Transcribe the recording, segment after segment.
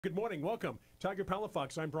Good morning. Welcome. Tiger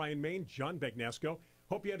Palafox. I'm Brian Main, John Bagnasco.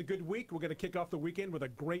 Hope you had a good week. We're going to kick off the weekend with a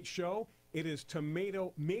great show. It is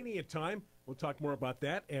Tomatomania time. We'll talk more about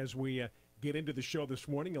that as we get into the show this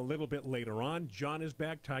morning a little bit later on. John is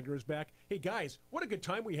back. Tiger is back. Hey, guys, what a good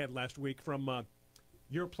time we had last week from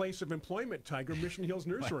your place of employment, Tiger, Mission Hills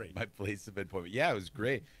Nursery. my place of employment. Yeah, it was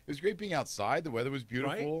great. It was great being outside. The weather was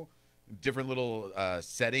beautiful. Right? Different little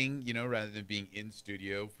setting, rather than being in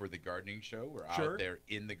studio for the gardening show. We're out there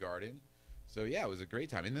in the garden. So, yeah, it was a great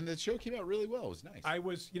time. And then the show came out really well. It was nice. I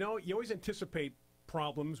was, you always anticipate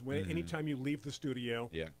problems when anytime you leave the studio.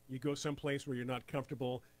 Yeah. You go someplace where you're not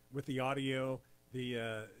comfortable with the audio,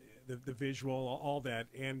 the visual, all that.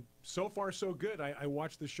 And so far, so good. I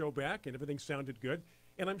watched the show back, and everything sounded good.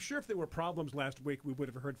 And I'm sure if there were problems last week, we would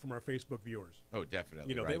have heard from our Facebook viewers. Oh,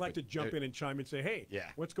 definitely. They like to jump in and chime in and say, hey,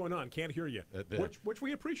 what's going on? Can't hear you, which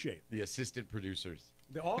we appreciate. The assistant producers.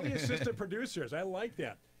 All the assistant producers. I like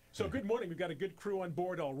that. So good morning. We've got a good crew on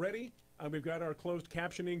board already. We've got our closed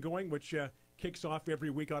captioning going, which kicks off every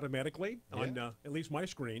week automatically on at least my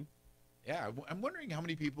screen. Yeah, I'm wondering how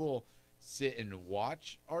many people sit and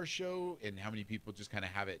watch our show and how many people just kind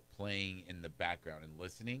of have it playing in the background and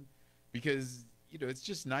listening, because it's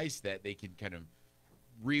just nice that they can kind of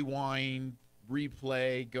rewind,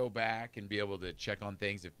 replay, go back, and be able to check on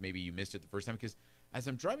things if maybe you missed it the first time. Because as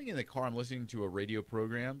I'm driving in the car, I'm listening to a radio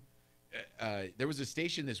program. There was a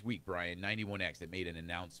station this week, Brian, 91X, that made an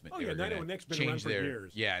announcement. Oh, yeah, 91X been around for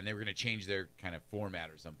years. Yeah, and they were going to change their kind of format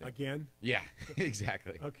or something. Again? Yeah,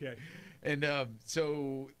 exactly. Okay. And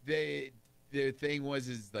so the thing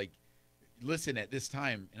was like, listen at this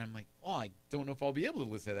time. And I'm like, oh, I don't know if I'll be able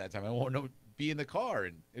to listen at that time. I won't be in the car,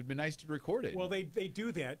 and it'd be nice to record it. Well, they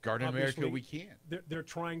do that. Garden America, we can. They're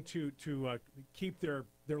trying to keep their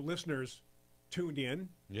listeners tuned in.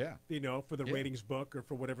 Yeah. For the ratings book or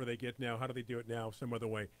for whatever they get now. How do they do it now? Some other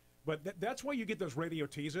way. But that's why you get those radio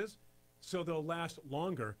teases, so they'll last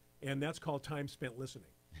longer, and that's called time spent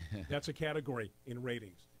listening. That's a category in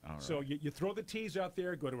ratings. All right. So you throw the tease out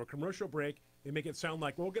there, go to a commercial break, they make it sound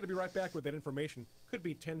like, well, we're going to be right back with that information. Could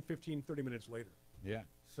be 10, 15, 30 minutes later. Yeah.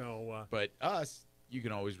 So, but us, you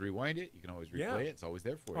can always rewind it. You can always replay it. It's always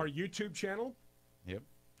there for you. Our YouTube channel, yep,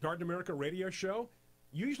 Garden America Radio Show.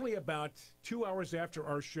 Usually about 2 hours after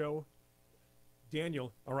our show,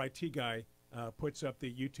 Daniel, our IT guy, puts up the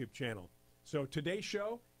YouTube channel. So today's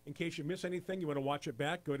show, in case you miss anything, you want to watch it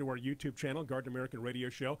back, go to our YouTube channel, Garden American Radio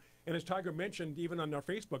Show. And as Tiger mentioned, even on our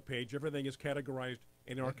Facebook page, everything is categorized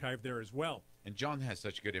and archived there as well. And John has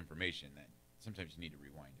such good information that sometimes you need to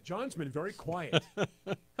rewind it. John's been very quiet.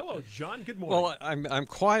 Hello, John. Good morning. Well, I'm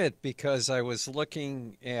quiet because I was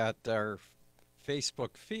looking at our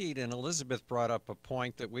Facebook feed, and Elizabeth brought up a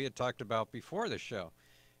point that we had talked about before the show.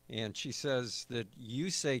 And she says that you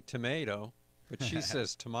say tomato, but she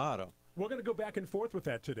says tomato. We're going to go back and forth with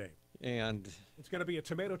that today. And it's going to be a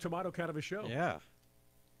tomato kind of a show. Yeah.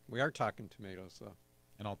 We are talking tomatoes, though.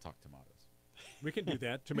 And I'll talk tomatoes. We can do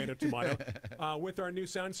that, tomato. With our new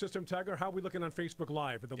sound system, Tiger, how are we looking on Facebook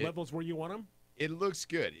Live? Are the levels where you want them? It looks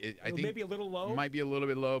good. I think maybe a little low? Might be a little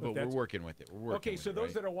bit low, but we're working with it. Okay, so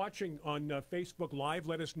those that are watching on Facebook Live,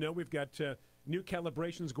 let us know. We've got new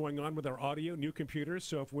calibrations going on with our audio, new computers.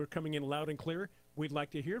 So if we're coming in loud and clear, we'd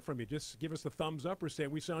like to hear from you. Just give us the thumbs up or say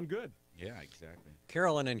we sound good. Yeah, exactly.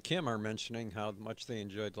 Carolyn and Kim are mentioning how much they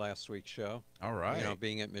enjoyed last week's show. All right.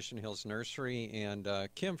 Being at Mission Hills Nursery. And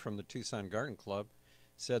Kim from the Tucson Garden Club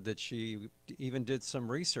said that she even did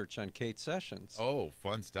some research on Kate Sessions. Oh,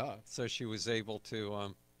 fun stuff. So she was able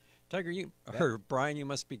to, Tiger, Brian, you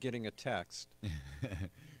must be getting a text.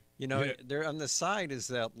 There on the side is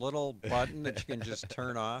that little button that you can just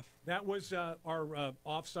turn off. That was our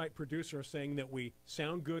off-site producer saying that we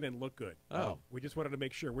sound good and look good. Oh. We just wanted to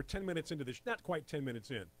make sure. We're 10 minutes into this, not quite 10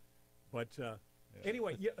 minutes in. But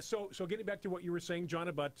anyway, so getting back to what you were saying, John,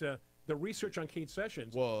 about the research on Kate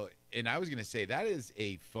Sessions. Well, and I was going to say that is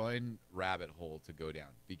a fun rabbit hole to go down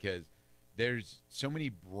because there's so many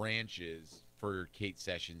branches for Kate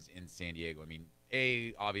Sessions in San Diego. I mean,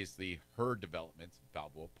 obviously her developments,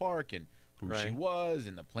 Balboa Park, and who she was,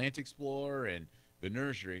 and the Plant Explorer, and the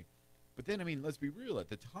nursery. But then, I mean, let's be real. At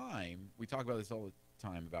the time, we talk about this all the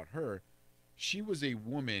time about her. She was a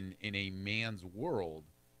woman in a man's world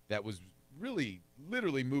that was really,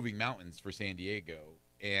 literally moving mountains for San Diego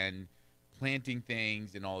and planting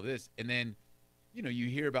things and all of this. And then, you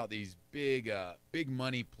hear about these big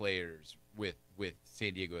money players with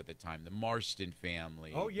San Diego at the time, the Marston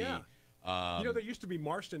family. Oh, yeah. There used to be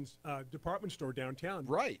Marston's department store downtown.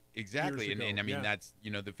 Right, exactly. And I mean, that's,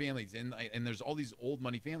 the families. And there's all these old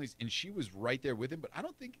money families. And she was right there with him. But I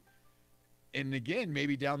don't think, and again,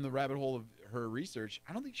 maybe down the rabbit hole of her research,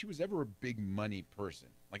 I don't think she was ever a big money person.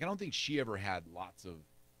 Like, I don't think she ever had lots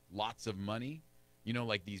of money. You know,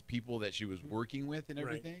 like these people that she was working with and Right.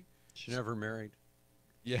 everything. She never married.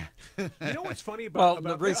 Yeah. You know what's funny Well,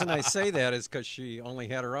 about the reason I say that is because she only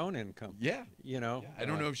had her own income. Yeah. You know, I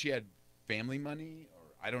don't know if she had family money or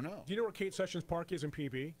I don't know. Do you know where Kate Sessions Park is in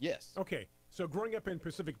PB? Yes. Okay, so growing up in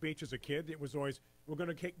Pacific Beach as a kid, it was always, we're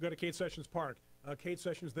going to go to Kate Sessions Park. Kate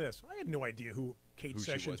Sessions this. I had no idea who Kate Who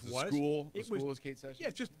Sessions she was. The school was Kate Sessions?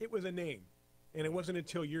 Yeah, it was a name. And it wasn't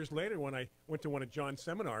until years later when I went to one of John's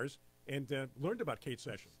seminars and learned about Kate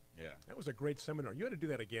Sessions. Yeah. That was a great seminar. You had to do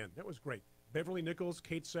that again. That was great. Beverly Nichols,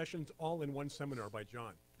 Kate Sessions, all in one seminar by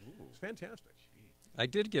John. It's fantastic. I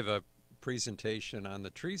did give a presentation on the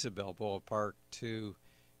trees of Balboa Park to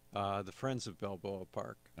the Friends of Balboa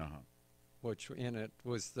Park, and it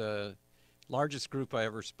was the largest group I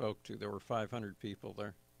ever spoke to. There were 500 people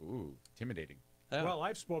there. Ooh, intimidating. Yeah. Well,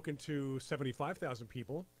 I've spoken to 75,000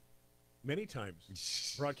 people many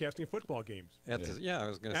times broadcasting football games. I was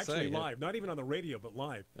going to say. Actually live, not even on the radio, but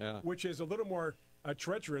live, Yeah. which is a little more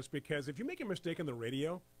treacherous because if you make a mistake on the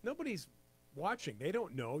radio, nobody's watching. They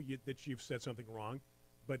don't know that you've said something wrong.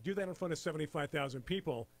 But do that in front of 75,000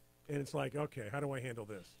 people, and it's like, okay, how do I handle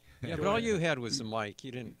this? Yeah, but all you had was the mic.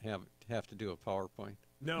 You didn't have to do a PowerPoint.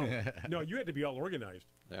 No, you had to be all organized.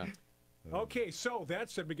 Yeah. Okay, so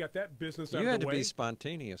that said, we got that business out You of had the to way. be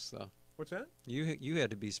spontaneous, though. What's that? You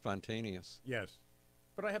had to be spontaneous. Yes.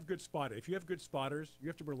 But I have good spotters. If you have good spotters, you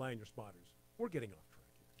have to rely on your spotters. We're getting off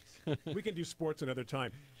track here. We can do sports another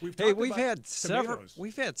time. We've had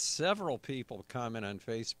several people comment on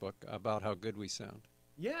Facebook about how good we sound.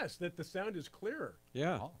 Yes, that the sound is clearer.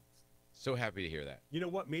 Yeah. Oh, so happy to hear that. You know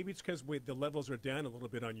what? Maybe it's because the levels are down a little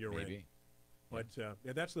bit on your end. Maybe. But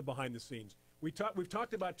that's the behind the scenes. We've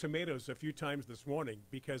talked about tomatoes a few times this morning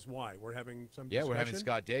because why? We're having some discussion? We're having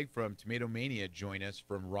Scott Daigre from Tomatomania join us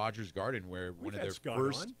from Rogers Garden, where one of their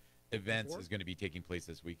first events is going to be taking place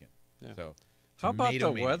this weekend. Yeah. So, how about the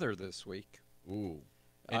Tomatomania. weather this week? Ooh.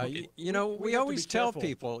 we we have to always be tell careful.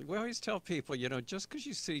 people, just because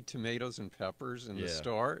you see tomatoes and peppers in the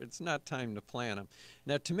store, it's not time to plant them.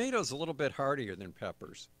 Now, tomatoes a little bit hardier than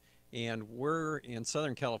peppers, and we're in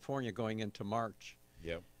Southern California going into March.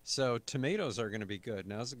 Yep. So tomatoes are going to be good.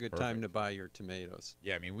 Now's a good time Perfect. to buy your tomatoes.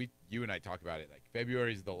 Yeah, I mean, you and I talked about it. Like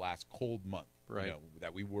February is the last cold month, Right.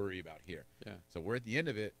 that we worry about here. Yeah. So we're at the end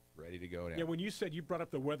of it, ready to go now. Yeah, when you brought up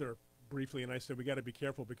the weather briefly, and I said we got to be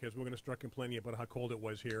careful because we're going to start complaining about how cold it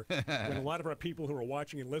was here. When a lot of our people who are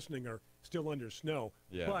watching and listening are still under snow.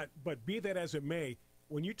 Yeah. But be that as it may,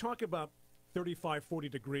 when you talk about 35, 40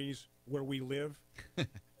 degrees where we live,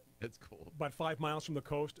 That's cold. about 5 miles from the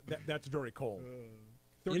coast, that's very cold.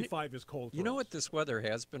 35 is cold. You for know us. what this weather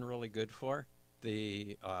has been really good for?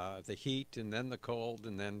 The heat and then the cold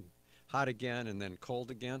and then hot again and then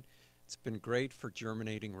cold again. It's been great for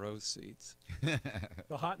germinating rose seeds.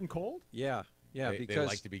 The hot and cold? Yeah, They because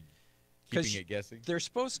like to be keeping it guessing. they're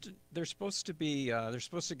supposed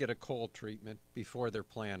to get a cold treatment before they're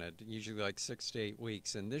planted, usually like 6 to 8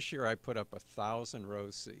 weeks. And this year I put up 1,000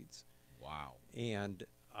 rose seeds. Wow. And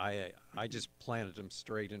I just planted them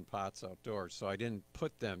straight in pots outdoors, so I didn't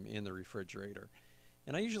put them in the refrigerator.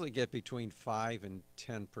 And I usually get between 5 and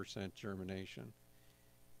 10% germination,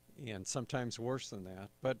 and sometimes worse than that.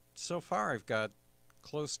 But so far I've got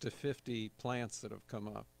close to 50 plants that have come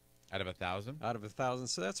up Out of 1,000? out of 1,000,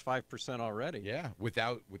 so that's 5% already. Yeah,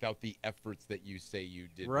 without the efforts that you say you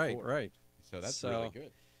did Right, before. right. So that's So, really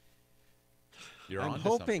good. You're I'm onto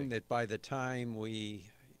hoping something. that by the time we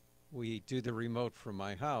do the remote from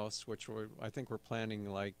my house, which I think we're planning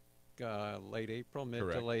like late April, mid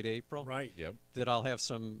Correct. to late April, Right. Yep. that I'll have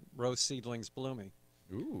some rose seedlings blooming.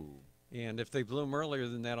 Ooh. And if they bloom earlier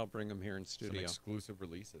than that, I'll bring them here in Some studio. exclusive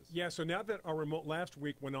releases. Yeah, so now that our remote last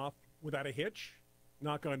week went off without a hitch,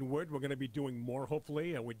 knock on wood, we're going to be doing more,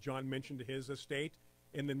 hopefully. What John mentioned his estate,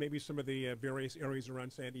 and then maybe some of the various areas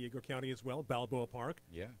around San Diego County as well, Balboa Park.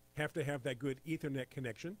 Yeah. Have to have that good Ethernet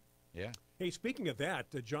connection. Yeah. Hey, speaking of that,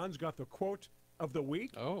 John's got the quote of the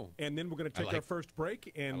week. Oh, And then we're going to take like- our first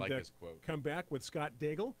break and like this quote. come back with Scott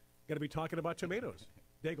Daigre. Going to be talking about tomatoes.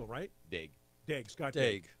 Daigre, right? Dig. Scott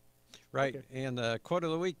Daigre. Right. Okay. And the quote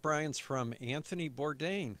of the week, Brian's from Anthony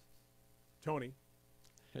Bourdain, Tony.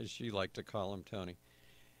 as you like to call him, Tony.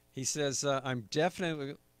 He says, I'm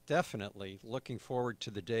definitely looking forward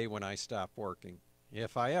to the day when I stop working,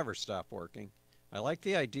 if I ever stop working. I like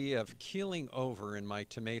the idea of keeling over in my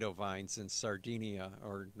tomato vines in Sardinia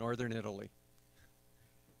or northern Italy.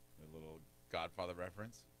 A little Godfather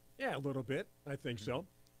reference. Yeah, a little bit. I think so.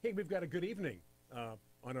 Hey, we've got a good evening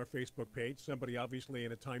on our Facebook page. Somebody obviously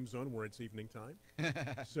in a time zone where it's evening time.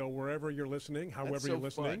 So wherever you're listening, however That's so you're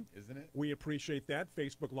listening, fun, isn't it? we appreciate that.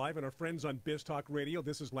 Facebook Live and our friends on Biz Talk Radio.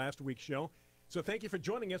 This is last week's show. So thank you for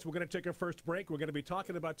joining us. We're going to take our first break. We're going to be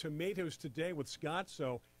talking about tomatoes today with Scott.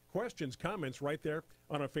 So questions, comments right there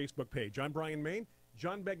on our Facebook page. I'm Brian Main.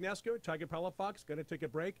 John Bagnesco, Tiger Palafox, going to take a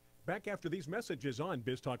break. Back after these messages on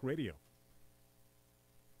Biz Talk Radio.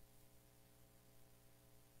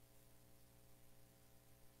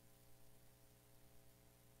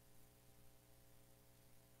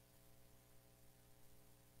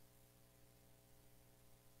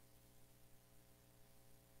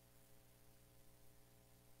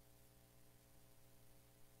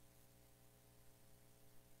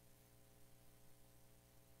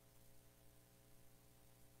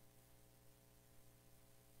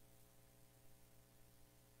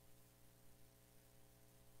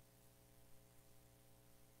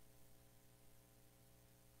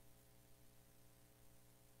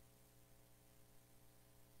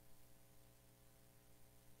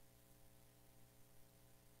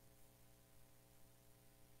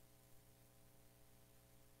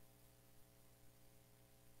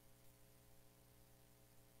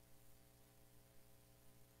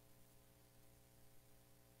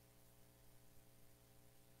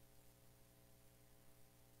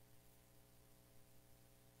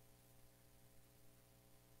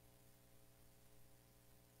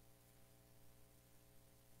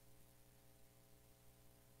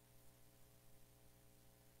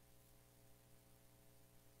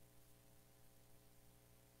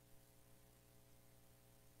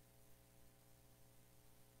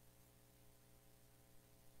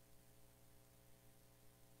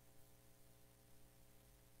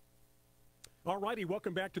 All righty,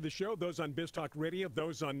 welcome back to the show. Those on Biz Talk Radio,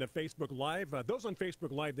 those on Facebook Live. Those on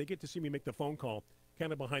Facebook Live, they get to see me make the phone call,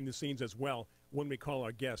 kind of behind the scenes as well, when we call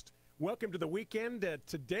our guest. Welcome to the weekend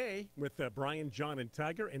today with Brian, John, and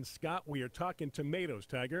Tiger. And Scott, we are talking tomatoes,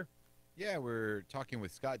 Tiger. Yeah, we're talking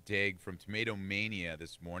with Scott Daigre from Tomatomania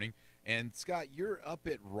this morning. And Scott, you're up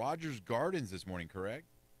at Rogers Gardens this morning, correct?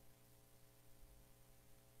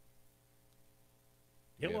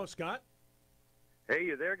 Hello, Yeah. Scott. Hey,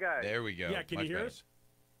 you there, guys? There we go. Yeah, can Much you hear better. us?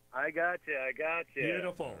 I got you.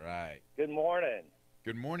 Beautiful. All right. Good morning.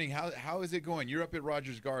 Good morning. How is it going? You're up at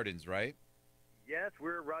Rogers Gardens, right? Yes,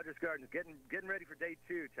 we're at Rogers Gardens, getting ready for day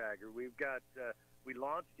 2, Tiger. We've got we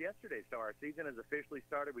launched yesterday, so our season has officially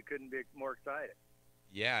started. We couldn't be more excited.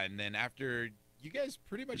 Yeah, and then after you guys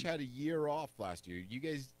pretty much had a year off last year.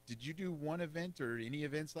 Did you do one event or any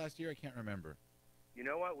events last year? I can't remember. You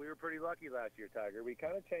know what? We were pretty lucky last year, Tiger. We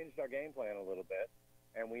kind of changed our game plan a little bit,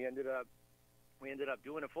 and we ended up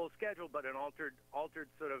doing a full schedule, but an altered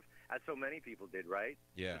sort of, as so many people did, right?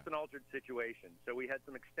 Yeah. It's an altered situation. So we had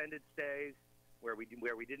some extended stays where we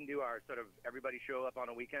didn't do our sort of everybody show up on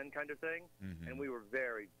a weekend kind of thing, Mhm. and we were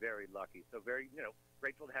very, very lucky. So very,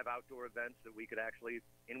 grateful to have outdoor events in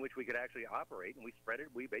which we could actually operate, and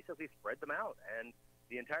we basically spread them out, and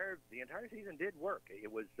the entire season did work. It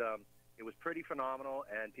was pretty phenomenal,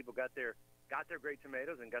 and people got their great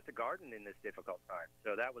tomatoes and got to garden in this difficult time.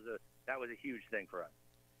 So that was a huge thing for us.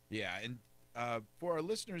 Yeah, and for our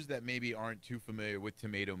listeners that maybe aren't too familiar with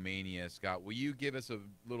Tomatomania, Scott, will you give us a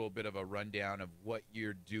little bit of a rundown of what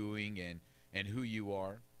you're doing and who you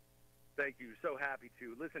are? Thank you. So happy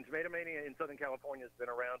to. Listen, Tomatomania in Southern California has been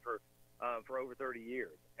around for over 30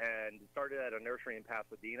 years, and started at a nursery in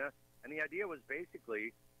Pasadena. And the idea was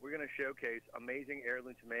basically we're going to showcase amazing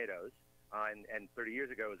heirloom tomatoes. And 30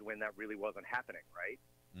 years ago is when that really wasn't happening, right?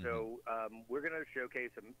 Mhm. So we're going to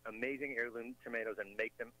showcase amazing heirloom tomatoes and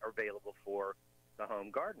make them available for the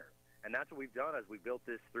home gardener. And that's what we've done as we built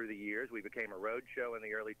this through the years. We became a road show in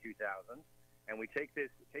the early 2000s, and we take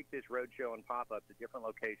this road show and pop-up to different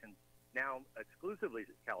locations, now exclusively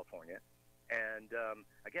California. And,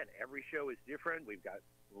 again, every show is different. We've got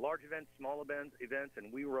large events, small events,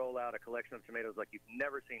 and we roll out a collection of tomatoes like you've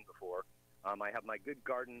never seen before. I have my good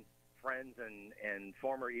garden friends and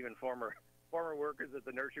former workers at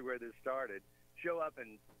the nursery where this started show up,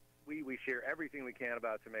 and we share everything we can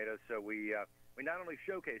about tomatoes. So we not only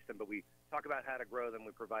showcase them, but we talk about how to grow them.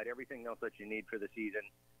 We provide everything else that you need for the season,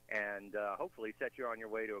 and hopefully set you on your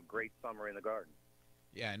way to a great summer in the garden.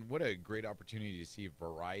 Yeah, and what a great opportunity to see a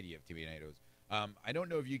variety of tomatoes. I don't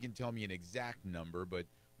know if you can tell me an exact number, but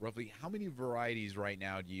roughly how many varieties right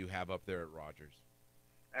now do you have up there at Rogers?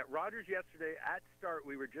 At Rogers yesterday, at start,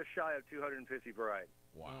 we were just shy of 250 varieties.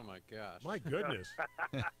 Wow. Oh, my gosh. My goodness.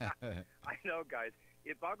 I know, guys.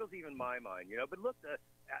 It boggles even my mind, But look,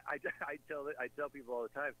 I tell people all the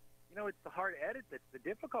time, it's the hard edit that's the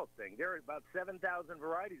difficult thing. There are about 7,000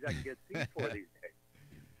 varieties I can get seeds for these days.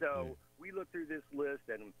 So we look through this list,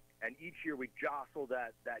 and each year we jostle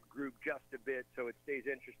that group just a bit so it stays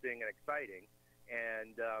interesting and exciting.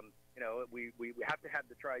 And we have to have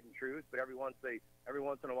the tried and trues, but every once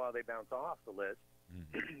in a while they bounce off the list.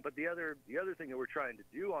 Mm-hmm. But the other thing that we're trying to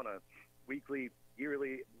do on a weekly,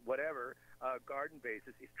 yearly, whatever garden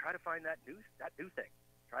basis is try to find that new thing.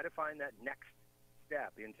 Try to find that next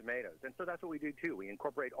step in tomatoes, and so that's what we do too. We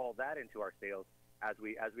incorporate all that into our sales as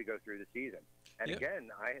we go through the season. And again,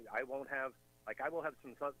 I will have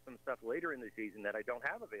some stuff later in the season that I don't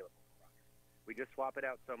have available. We just swap it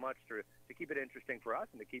out so much to keep it interesting for us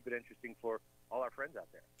and to keep it interesting for all our friends out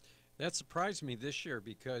there. That surprised me this year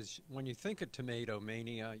because when you think of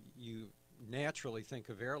Tomatomania, you naturally think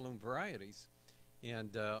of heirloom varieties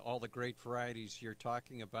and all the great varieties you're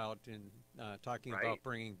talking about and about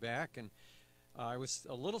bringing back. And I was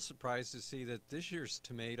a little surprised to see that this year's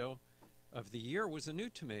tomato of the year was a new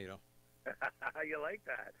tomato. You like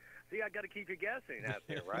that? See, I got to keep you guessing out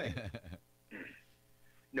there, right?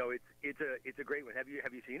 No, it's a great one. Have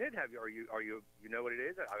you seen it? You know what it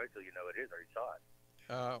is? Obviously, you know what it is, or you saw it.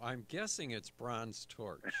 I'm guessing it's Bronze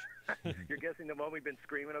Torch. You're guessing the one we've been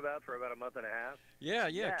screaming about for about a month and a half?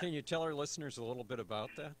 Yeah. Can you tell our listeners a little bit about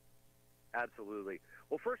that? Absolutely.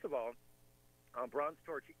 Well, first of all, Bronze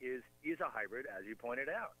Torch is a hybrid, as you pointed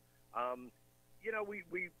out.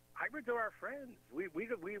 We hybrids are our friends. We're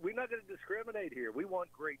not going to discriminate here. We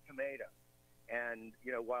want great tomatoes. And,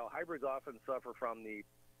 while hybrids often suffer from the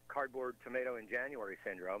cardboard tomato in January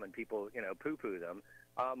syndrome and people, poo-poo them,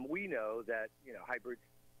 we know that, hybrids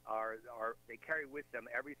they carry with them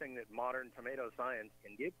everything that modern tomato science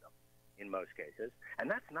can give them in most cases. And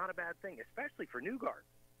that's not a bad thing, especially for new gardeners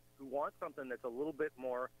who want something that's a little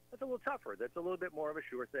tougher, that's a little bit more of a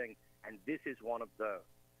sure thing. And this is one of those.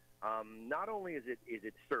 Not only is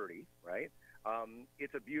it sturdy, right?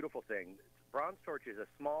 It's a beautiful thing. Bronze Torch is a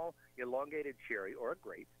small, elongated cherry or a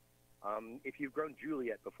grape. If you've grown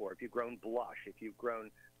Juliet before, if you've grown Blush, if you've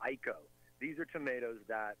grown Ico, these are tomatoes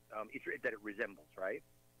that it resembles, right?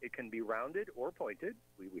 It can be rounded or pointed.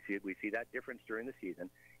 We see that difference during the season.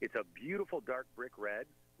 It's a beautiful dark brick red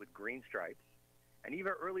with green stripes. And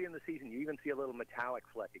even early in the season, you even see a little metallic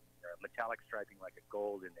flecking in there, metallic striping like a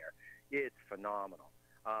gold in there. It's phenomenal.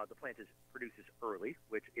 The plant produces early,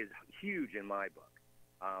 which is huge in my book.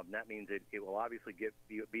 That means it will obviously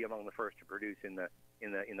be among the first to produce in the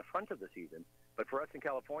front of the season. But for us in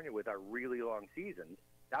California, with our really long seasons,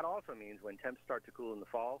 that also means when temps start to cool in the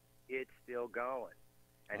fall, it's still going.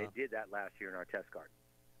 And it did that last year in our test garden.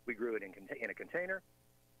 We grew it in a container.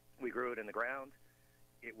 We grew it in the ground.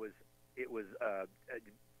 It was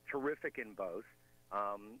terrific in both.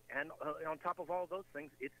 And on top of all those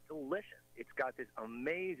things, it's delicious. It's got this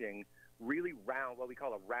amazing, really round, what we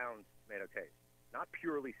call a round tomato taste. Not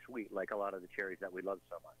purely sweet like a lot of the cherries that we love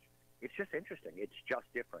so much. It's just interesting. It's just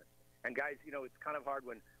different. And guys, it's kind of hard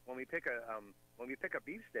when we pick a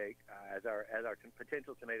beefsteak as our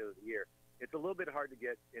potential tomato of the year. It's a little bit hard to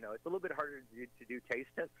get. It's a little bit harder to do taste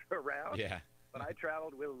tests around. Yeah. But I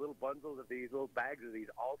traveled with little bundles of these, little bags of these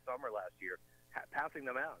all summer last year, passing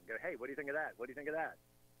them out and go, hey, what do you think of that? What do you think of that?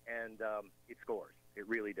 And it scores. It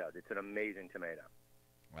really does. It's an amazing tomato.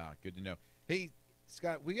 Wow, good to know. Hey,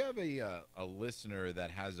 Scott, we have a listener that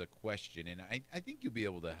has a question, and I think you'll be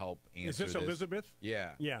able to help answer this. Is this Elizabeth?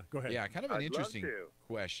 Yeah. Yeah, go ahead. Yeah, kind of an interesting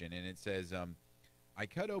question, and it says, I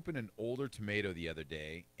cut open an older tomato the other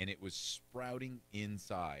day, and it was sprouting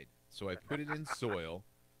inside, so I put it in soil.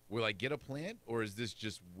 Will I get a plant, or is this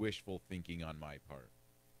just wishful thinking on my part?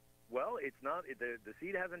 Well, it's not. The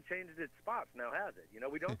seed hasn't changed its spots now, has it?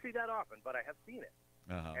 We don't see that often, but I have seen it.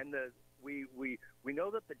 Uh-huh. And we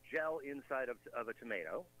know that the gel inside of a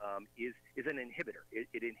tomato is an inhibitor.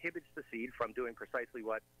 It inhibits the seed from doing precisely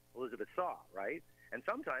what Elizabeth saw, right? And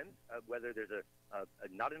sometimes, whether there's a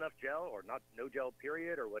not enough gel or no gel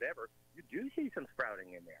period or whatever, you do see some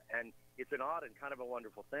sprouting in there, and it's an odd and kind of a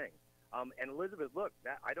wonderful thing. And Elizabeth, look,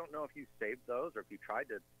 I don't know if you saved those or if you tried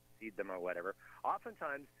to seed them or whatever.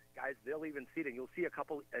 Oftentimes, guys, they'll even seed it. You'll see a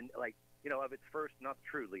couple, and of its first, not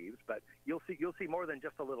true leaves, but you'll see more than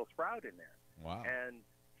just a little sprout in there. Wow. And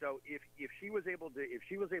so if she was able to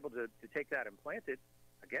take that and plant it,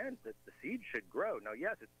 again, the seed should grow. Now,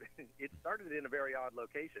 yes, it started in a very odd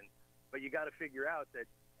location, but you got to figure out that,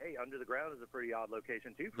 hey, under the ground is a pretty odd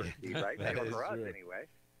location too for a seed, right? For us, anyway.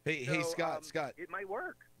 Hey, Scott, it might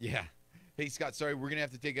work. Yeah. Hey, Scott, sorry, we're going to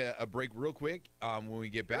have to take a break real quick. When we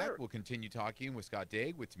get back, we'll continue talking with Scott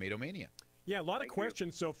Daigre with Tomatomania. Yeah, a lot of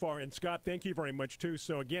questions so far. And, Scott, thank you very much, too.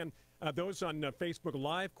 So, again, Those on Facebook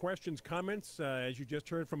Live, questions, comments, as you just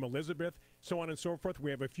heard from Elizabeth, so on and so forth. We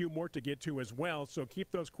have a few more to get to as well, so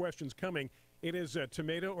keep those questions coming. It is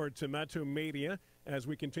Tomato or Tomatomania as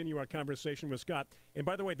we continue our conversation with Scott. And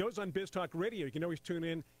by the way, those on BizTalk Radio, you can always tune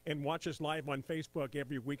in and watch us live on Facebook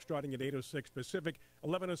every week starting at 8:06 Pacific,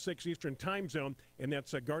 11:06 Eastern Time Zone, and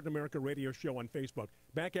that's a Garden America Radio Show on Facebook.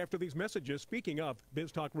 Back after these messages, speaking of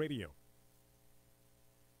BizTalk Radio.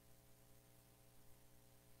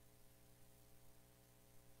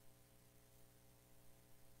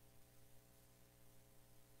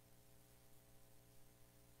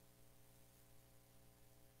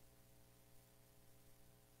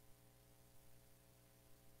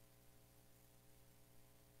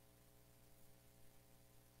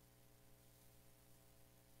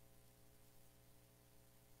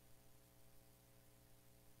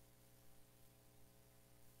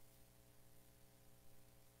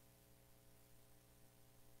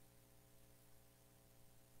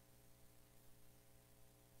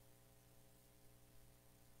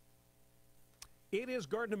 It is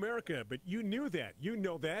Garden America, but you knew that. You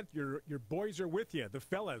know that. Your boys are with you. The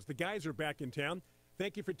fellas, the guys are back in town.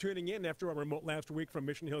 Thank you for tuning in after our remote last week from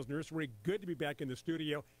Mission Hills Nursery. Good to be back in the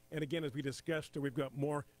studio. And again, as we discussed, we've got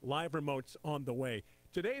more live remotes on the way.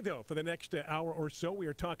 Today, though, for the next hour or so, we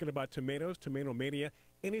are talking about tomatoes, Tomatomania.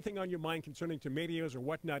 Anything on your mind concerning tomatoes or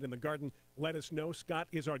whatnot in the garden, let us know. Scott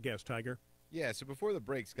is our guest, Tiger. Yeah, so before the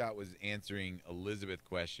break, Scott was answering Elizabeth's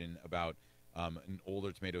question about an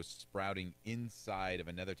older tomato sprouting inside of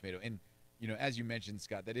another tomato. And, you know, as you mentioned,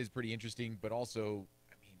 Scott, that is pretty interesting. But also,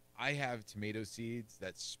 I mean, I have tomato seeds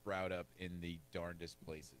that sprout up in the darndest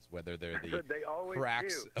places, whether they're the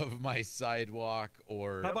cracks of my sidewalk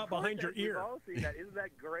or... How about behind your ear? We've all seen that. Isn't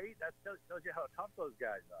that great? That tells you how tough those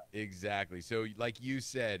guys are. Exactly. So, like you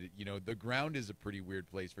said, you know, the ground is a pretty weird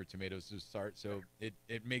place for tomatoes to start. So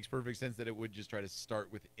it makes perfect sense that it would just try to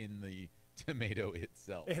start within the tomato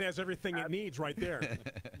itself. It has everything it needs right there.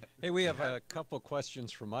 Hey, we have a couple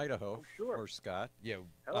questions from Idaho for Scott. Yeah.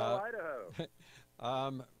 Hello,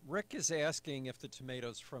 Idaho. Rick is asking if the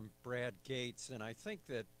tomatoes from Brad Gates, and I think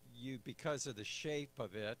that because of the shape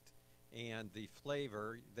of it and the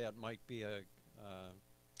flavor, that might be a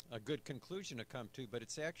good conclusion to come to, but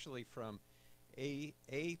it's actually from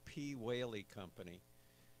A.P. Whaley Company.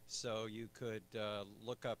 So you could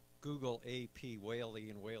look up Google A.P.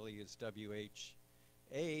 Whaley, and Whaley is W-H-A-L-E-Y.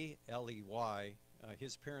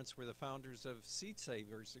 His parents were the founders of Seed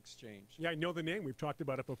Savers Exchange. Yeah, I know the name. We've talked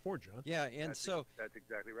about it before, John. Yeah, and that's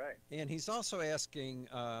exactly right. And he's also asking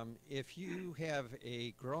if you have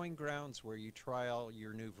a growing grounds where you trial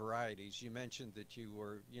your new varieties. You mentioned that you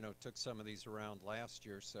took some of these around last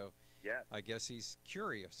year, so yeah, I guess he's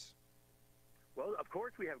curious. Well, of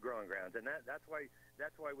course we have growing grounds, and that's why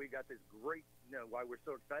we got this great, why we're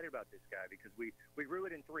so excited about this guy, because we grew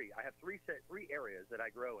it in three. I have three areas that I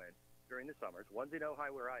grow in during the summers. One's in Ojai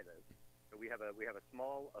where I live, so we have a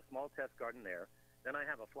small test garden there. Then I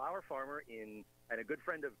have a flower farmer and a good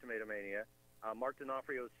friend of Tomatomania, Mark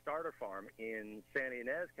D'Onofrio's starter farm in Santa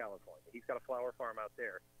Ynez, California. He's got a flower farm out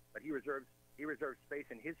there, but he reserves space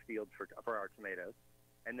in his fields for our tomatoes.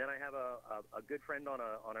 And then I have a good friend on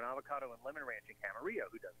an avocado and lemon ranch in Camarillo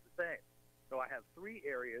who does the same. So I have three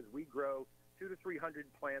areas. We grow 200 to 300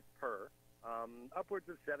 plants per, upwards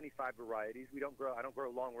of 75 varieties. I don't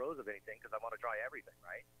grow long rows of anything because I want to try everything,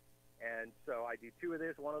 right? And so I do two of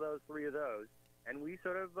this, one of those, three of those, and we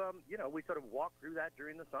sort of walk through that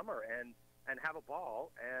during the summer and have a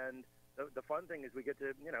ball. And the fun thing is we get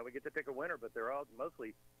to pick a winner, but they're all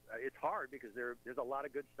mostly it's hard because there's a lot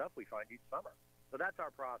of good stuff we find each summer. So that's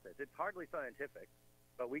our process. It's hardly scientific,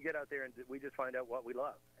 but we get out there and we just find out what we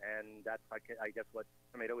love, and that's I guess what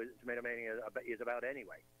Tomatomania is about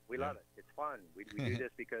anyway. We love it. It's fun. We do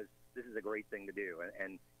this because this is a great thing to do,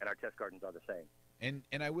 and our test gardens are the same.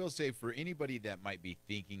 And I will say, for anybody that might be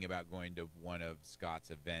thinking about going to one of Scott's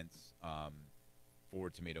events for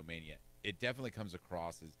Tomatomania, it definitely comes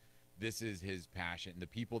across as this is his passion. The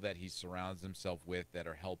people that he surrounds himself with that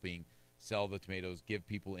are helping sell the tomatoes, give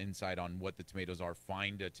people insight on what the tomatoes are,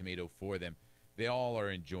 find a tomato for them. They all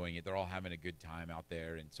are enjoying it. They're all having a good time out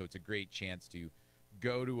there. And so it's a great chance to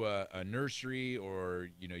go to a nursery, or,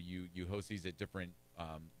 you host these at different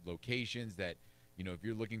locations that, if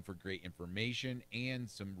you're looking for great information and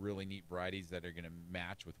some really neat varieties that are going to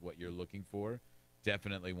match with what you're looking for,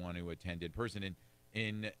 definitely want to attend in person.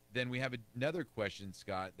 And then we have another question,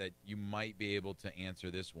 Scott, that you might be able to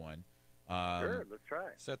answer this one. Sure, let's try.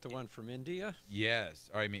 Is that the one from India? Yes.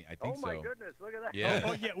 I think so. Oh, my goodness. Look at that. Yeah.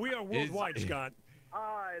 Oh, yeah. We are worldwide, Scott.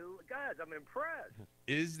 Guys, I'm impressed.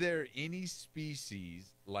 Is there any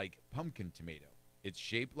species like pumpkin tomato It's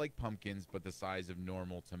shaped like pumpkins, but the size of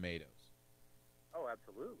normal tomatoes. Oh,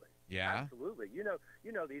 absolutely. Yeah. Absolutely. You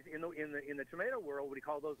know these in the tomato world, we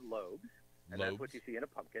call those lobes, and that's what you see in a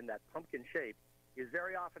pumpkin. That pumpkin shape is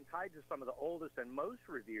very often tied to some of the oldest and most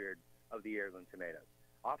revered of the heirloom tomatoes.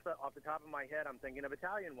 Off the top of my head, I'm thinking of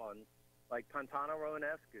Italian ones like Pantano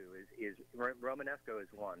Romanesco is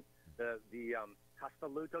one. The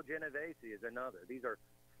Castelluto Genovese is another. These are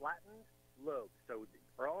flattened lobes, so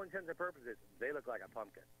for all intents and purposes, they look like a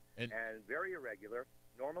pumpkin and very irregular,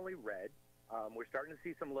 normally red. We're starting to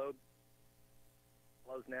see some lobes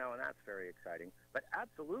now, and that's very exciting. But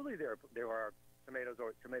absolutely, there are tomatoes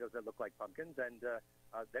that look like pumpkins, and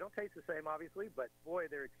they don't taste the same, obviously. But boy,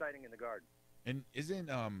 they're exciting in the garden. And isn't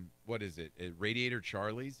what is it? Radiator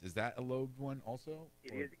Charlie's? Is that a lobed one also?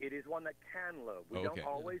 It is. It is one that can lobe. We don't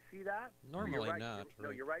always see that. Normally right. not. No,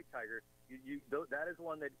 you're right, Tiger. That is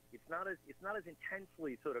one that it's not as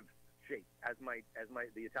intensely sort of shaped as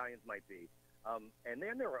the Italians might be. And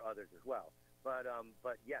then there are others as well. But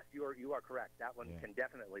yes, you are correct. That one can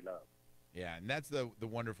definitely lobe. Yeah, and that's the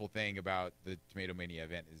wonderful thing about the Tomatomania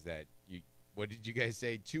event is that what did you guys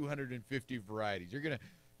say? 250 varieties.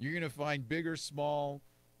 You're gonna find big or small,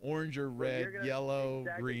 orange or red, yellow,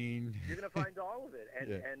 green. You're gonna find all of it,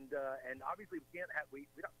 and obviously we can't have we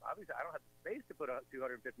don't, obviously I don't have the space to put out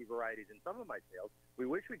 250 varieties in some of my sales. We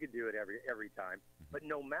wish we could do it every time, but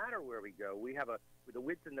no matter where we go, we have the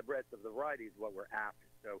width and the breadth of the varieties what we're after.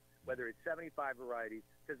 So whether it's 75 varieties,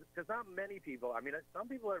 because not many people, I mean, some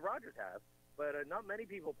people at Rogers have, but not many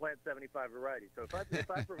people plant 75 varieties. So if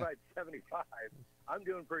I provide 75, I'm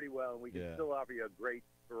doing pretty well, and we can still offer you a great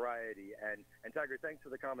variety. And Tiger, thanks for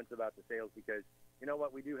the comments about the sales, because you know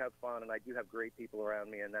what, we do have fun, and I do have great people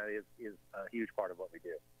around me, and that is a huge part of what we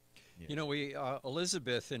do. Yeah. You know,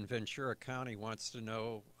 Elizabeth in Ventura County wants to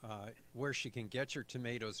know where she can get your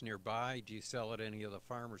tomatoes nearby. Do you sell at any of the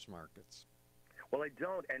farmers markets? Well, I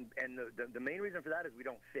don't, and the main reason for that is we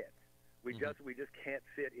don't fit. We just can't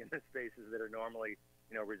fit in the spaces that are normally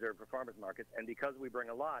reserved for farmers markets, and because we bring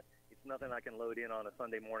a lot, it's nothing I can load in on a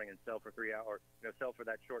Sunday morning and sell for 3 hours, sell for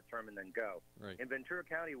that short term and then go. Right. In Ventura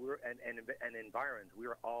County, and environs,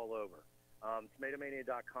 we're all over.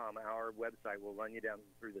 Tomatomania.com, our website, will run you down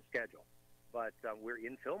through the schedule. But we're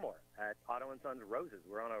in Fillmore at Otto & Sons Roses.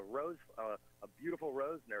 We're on a beautiful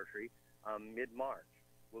rose nursery mid-March.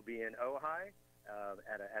 We'll be in Ojai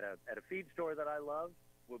at a feed store that I love.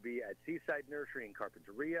 We'll be at Seaside Nursery in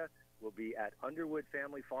Carpinteria. We'll be at Underwood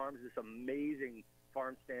Family Farms, this amazing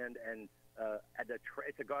farm stand, and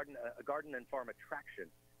it's a garden and farm attraction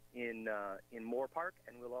in Moore Park,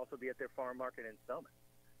 and we'll also be at their farm market in Summit.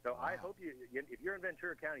 So I hope if you're in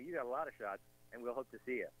Ventura County, you got a lot of shots, and we'll hope to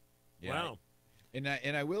see you. Yeah. Wow.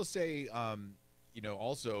 And I will say,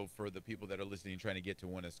 also for the people that are listening, trying to get to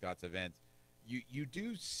one of Scott's events, you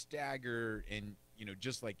do stagger, and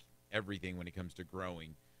just like everything when it comes to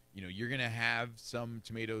growing, you're going to have some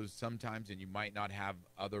tomatoes sometimes, and you might not have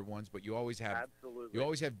other ones, but you always have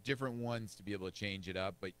different ones to be able to change it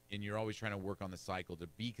up. And you're always trying to work on the cycle to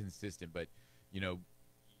be consistent. But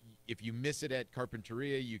if you miss it at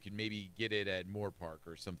Carpinteria, you can maybe get it at Moore Park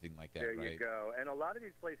or something like that. There you go. And a lot of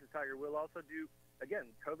these places, Tiger, will also do. Again,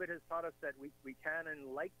 COVID has taught us that we can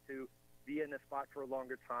and like to be in a spot for a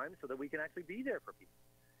longer time so that we can actually be there for people.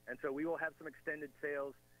 And so we will have some extended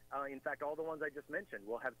sales. In fact, all the ones I just mentioned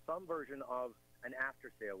will have some version of an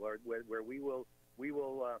after sale where we will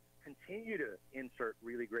continue to insert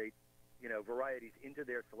really great varieties into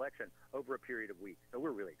their selection over a period of weeks. So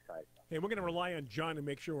we're really excited. Hey, we're going to rely on John to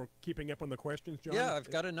make sure we're keeping up on the questions, John. Yeah,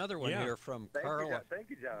 I've got another one here from Carla.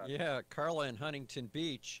 Thank you, John. Yeah, Carla in Huntington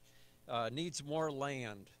Beach needs more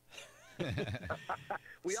land.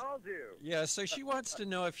 We all do. Yeah, so she wants to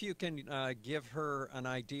know if you can give her an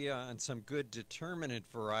idea on some good determinate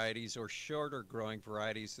varieties or shorter growing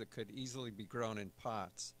varieties that could easily be grown in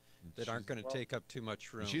pots that aren't going to take up too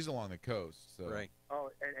much room. She's along the coast, so. Right.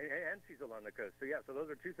 Oh, and she's along the coast. So yeah, so those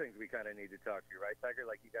are two things we kind of need to talk to you, right, Tiger?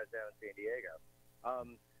 Like you guys down in San Diego.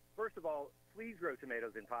 First of all, please grow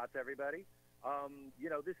tomatoes in pots, everybody.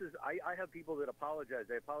 This is I have people that apologize.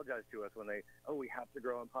 They apologize to us when we have to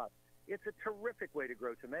grow in pots. It's a terrific way to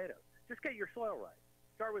grow tomatoes. Just get your soil right.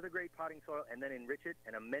 Start with a great potting soil and then enrich it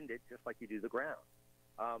and amend it just like you do the ground.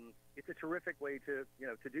 It's a terrific way to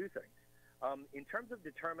do things. In terms of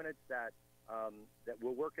determinants that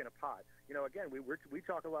will work in a pot, again, we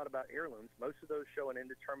talk a lot about heirlooms. Most of those show an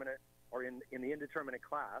indeterminate or in the indeterminate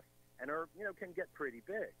class and are can get pretty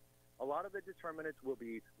big. A lot of the determinants will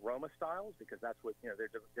be Roma styles because that's what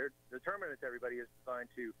they're determinants. Everybody is designed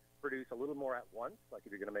to produce a little more at once, like if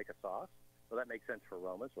you're going to make a sauce. So that makes sense for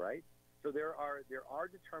Romas, right? So there are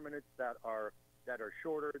determinants that are that are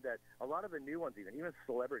shorter, that a lot of the new ones, even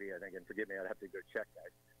Celebrity, I think, and forgive me, I'd have to go check,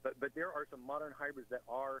 guys. But there are some modern hybrids that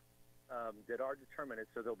are determinate,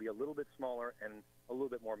 so they'll be a little bit smaller and a little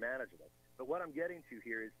bit more manageable. But what I'm getting to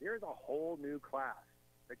here is there's a whole new class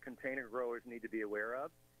that container growers need to be aware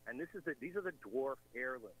of, and these are the dwarf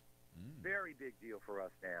heirlooms. Very big deal for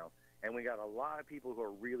us now, and we got a lot of people who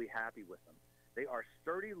are really happy with them. They are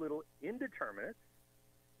sturdy little indeterminates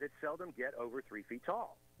that seldom get over 3 feet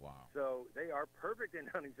tall. Wow! So they are perfect in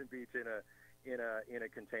Huntington Beach in a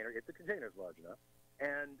container if the container is large enough,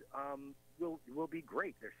 and will be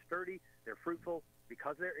great. They're sturdy, they're fruitful.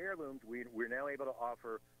 Because they're heirlooms, we're now able to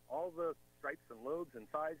offer all the stripes and lobes and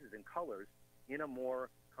sizes and colors in a more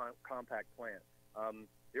compact plant.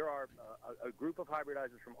 There are a group of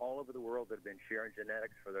hybridizers from all over the world that have been sharing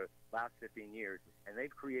genetics for the last 15 years, and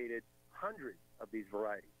they've created hundreds of these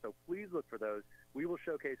varieties. So please look for those. We will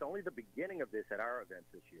showcase only the beginning of this at our events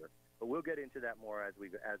this year, but we'll get into that more as we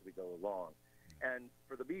go along. And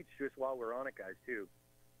for the beach, just while we're on it, guys, too,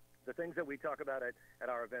 the things that we talk about at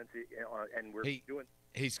our events, and we're doing.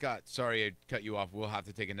 Hey, Scott, sorry I cut you off. We'll have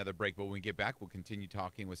to take another break, but when we get back, we'll continue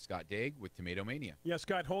talking with Scott Daigre with Tomatomania. Yeah,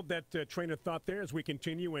 Scott, hold that train of thought there as we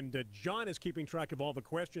continue. And John is keeping track of all the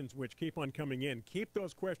questions which keep on coming in. Keep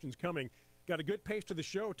those questions coming. Got a good pace to the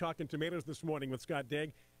show talking tomatoes this morning with Scott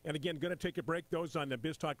Daigre. And again, going to take a break. Those on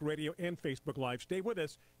Biz Talk Radio and Facebook Live. Stay with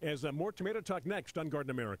us as more tomato talk next on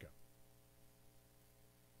Garden America.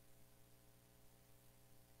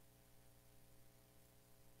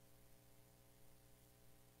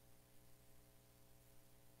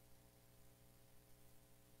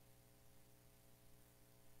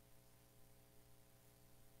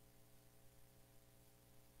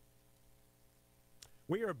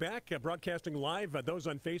 We are back broadcasting live, those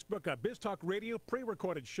on Facebook. Biz Talk Radio,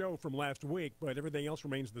 pre-recorded show from last week, but everything else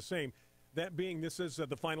remains the same. That being, this is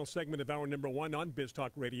the final segment of hour number 1 on Biz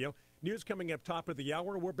Talk Radio. News coming up top of the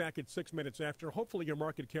hour. We're back at 6 minutes after. Hopefully your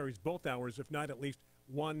market carries both hours, if not at least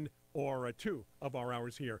 1 or 2 of our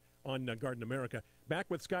hours here on Garden America. Back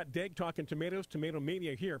with Scott Daigre talking tomatoes,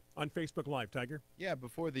 Tomatomania here on Facebook Live. Tiger? Yeah,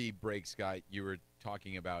 before the break, Scott, you were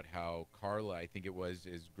talking about how Carla, I think it was,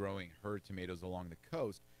 is growing her tomatoes along the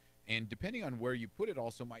coast. And depending on where you put it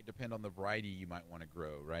also might depend on the variety you might want to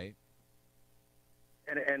grow, right?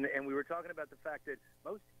 And we were talking about the fact that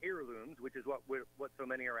most heirlooms, which is what so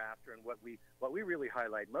many are after and what we really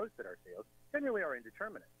highlight most at our sales, generally are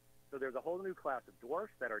indeterminate. So there's a whole new class of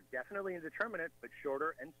dwarfs that are definitely indeterminate, but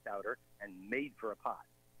shorter and stouter and made for a pot.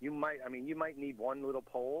 You might need one little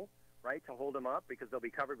pole, right, to hold them up because they'll be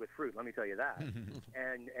covered with fruit. Let me tell you that.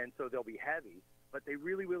 and so they'll be heavy, but they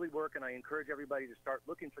really, really work. And I encourage everybody to start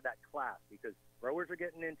looking for that class because growers are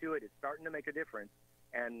getting into it. It's starting to make a difference.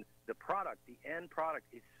 And the product, the end product,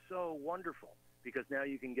 is so wonderful because now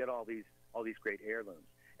you can get all these great heirlooms.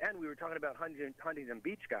 And we were talking about Huntington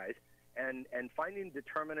Beach, guys, and finding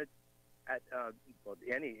determinates at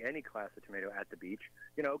any class of tomato at the beach,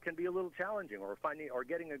 can be a little challenging, or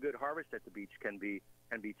getting a good harvest at the beach can be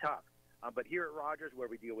tough. But here at Rogers, where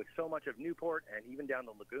we deal with so much of Newport and even down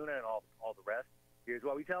the Laguna and all the rest, here's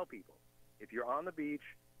what we tell people: if you're on the beach,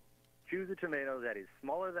 choose a tomato that is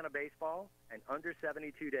smaller than a baseball and under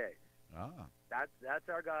 72 days. That's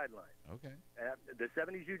our guideline. Okay. The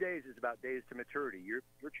 72 days is about days to maturity. You're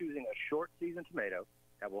choosing a short season tomato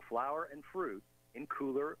that will flower and fruit in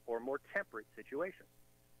cooler or more temperate situations.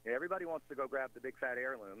 Everybody wants to go grab the big fat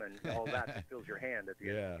heirloom and all that fills your hand at the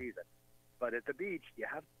end of the season. But at the beach, you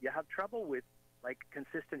have trouble with like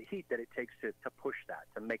consistent heat that it takes to push that,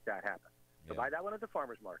 to make that happen. So buy that one at the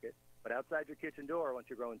farmer's market, but outside your kitchen door, once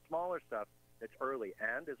you're growing smaller stuff, that's early.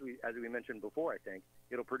 And as we mentioned before, I think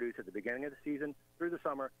it'll produce at the beginning of the season through the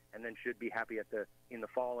summer, and then should be happy in the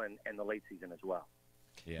fall and the late season as well.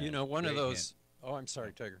 Yeah, one of those. Oh, I'm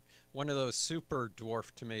sorry, Tiger. One of those super dwarf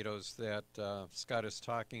tomatoes that Scott is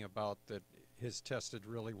talking about that has tested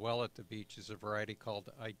really well at the beach is a variety called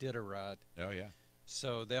Iditarod. Oh, yeah.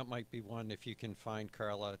 So that might be one if you can find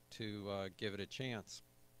Carla to give it a chance.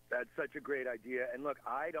 That's such a great idea. And look,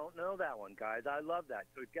 I don't know that one, guys. I love that.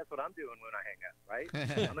 So guess what I'm doing when I hang out,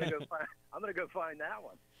 right? I'm gonna go find that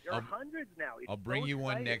one. There are hundreds now. I'll bring you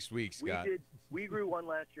one next week, Scott. We grew one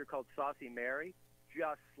last year called Saucy Mary.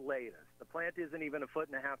 Just slayed us. The plant isn't even 1.5 foot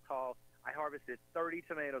tall. I harvested 30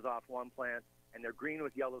 tomatoes off one plant, and they're green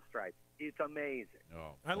with yellow stripes. It's amazing.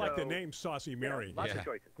 Oh, I like the name Saucy Mary. Yeah, lots of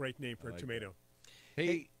choices. Great name for a tomato.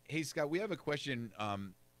 Hey, Scott, we have a question.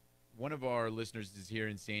 One of our listeners is here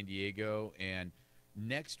in San Diego, and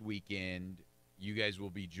next weekend you guys will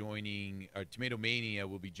be joining, Tomatomania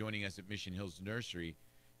will be joining us at Mission Hills Nursery,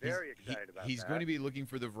 Very excited about he's that. going to be looking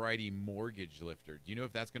for the variety mortgage lifter. Do you know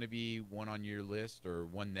if that's going to be one on your list or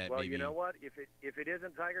one that well, maybe... you know what? If it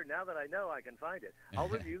isn't Tiger, now that I know, I can find it. I'll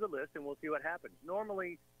review the list and we'll see what happens.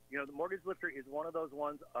 Normally, the mortgage lifter is one of those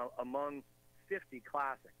ones among 50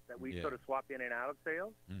 classics that we sort of swap in and out of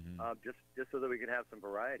sales, just so that we can have some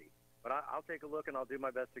variety. But I'll take a look and I'll do my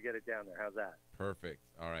best to get it down there. How's that? Perfect.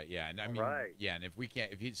 All right. Yeah. And I mean, yeah. And if we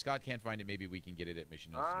can't, Scott can't find it, maybe we can get it at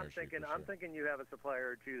Mission Hills Nursery. I'm thinking you have a supplier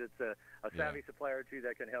or two that's a savvy supplier or two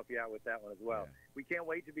that can help you out with that one as well. Yeah. We can't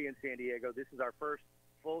wait to be in San Diego. This is our first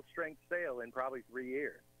full strength sale in probably 3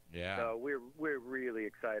 years. Yeah. So we're really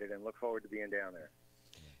excited and look forward to being down there.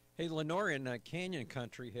 Hey, Lenore in Canyon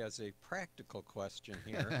Country has a practical question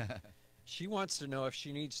here. She wants to know if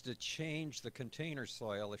she needs to change the container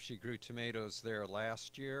soil if she grew tomatoes there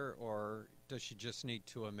last year, or does she just need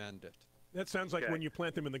to amend it? That sounds like when you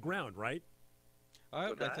plant them in the ground, right?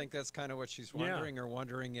 I think that's kind of what she's wondering, or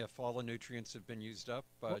wondering if all the nutrients have been used up.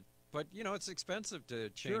 But it's expensive to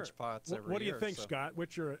change pots every year. What do you think, Scott?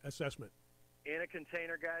 What's your assessment? In a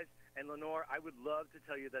container, guys, and Lenore, I would love to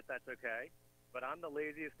tell you that that's okay, but I'm the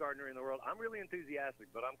laziest gardener in the world. I'm really enthusiastic,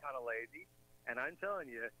 but I'm kind of lazy, and I'm telling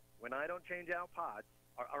you, when I don't change out pots,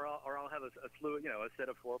 or I'll have a slew, a set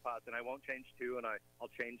of 4 pots, and I won't change 2, and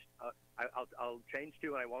I'll change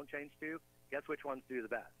 2, and I won't change 2. Guess which ones do the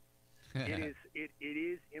best? It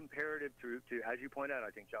is imperative to, as you point out,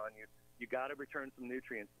 I think, John, you got to return some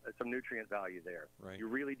nutrient value there. Right. You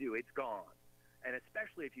really do. It's gone, and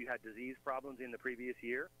especially if you had disease problems in the previous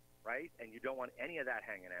year, right? And you don't want any of that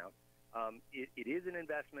hanging out. It is an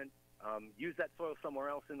investment. Use that soil somewhere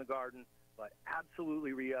else in the garden. But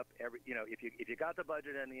absolutely re-up if you got the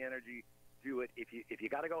budget and the energy, do it. If you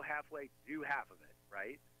got to go halfway, do half of it,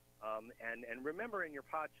 right? And remember in your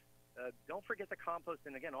pots, don't forget the compost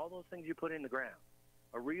and again all those things you put in the ground.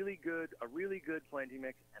 A really good planting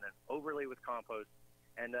mix and an overlay with compost.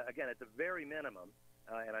 And again, at the very minimum,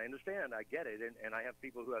 and I understand, I get it, and I have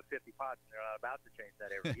people who have 50 pots and they're not about to change that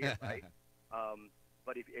every year, right?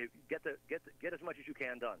 But if get as much as you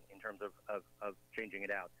can done in terms of changing it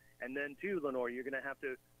out. And then, too, Lenore, you're going to have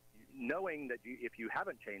to, knowing that if you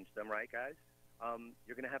haven't changed them, right, guys,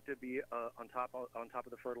 you're going to have to be on top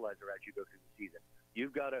of the fertilizer as you go through the season.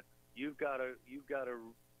 You've got to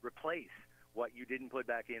replace what you didn't put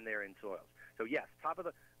back in there in soils. So yes,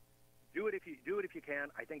 do it if you can.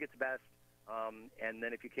 I think it's best. And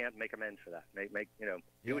then if you can't, make amends for that.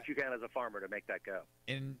 Do what you can as a farmer to make that go.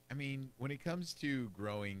 And I mean, when it comes to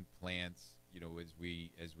growing plants,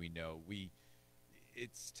 as we know,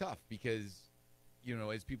 it's tough because,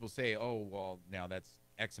 as people say, oh, well, now that's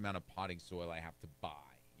X amount of potting soil I have to buy.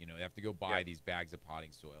 I have to go buy these bags of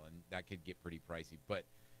potting soil, and that could get pretty pricey. But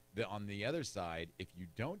on the other side, if you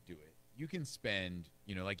don't do it, you can spend,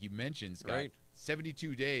 like you mentioned, Scott,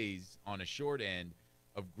 72 days on a short end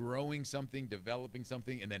of growing something, developing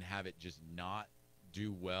something, and then have it just not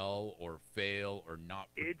do well or fail or not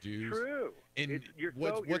produce. It's true. And you're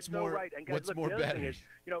what's so more right. And guys, what's look, more the other better? thing is,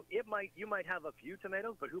 you might have a few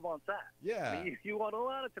tomatoes, but who wants that? Yeah. I mean, you want a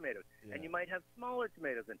lot of tomatoes, and you might have smaller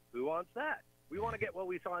tomatoes, and who wants that? We want to get what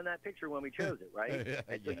we saw in that picture when we chose it, right?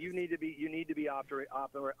 And so you need to be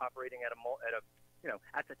operating at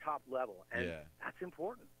at the top level, and that's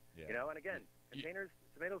important. Yeah. And again,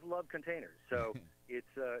 tomatoes love containers, so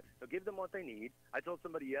so give them what they need. I told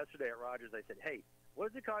somebody yesterday at Rogers, I said, hey, what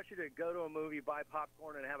does it cost you to go to a movie, buy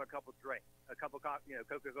popcorn, and have a couple drinks,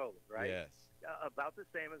 Coca-Colas, right? Yes. About the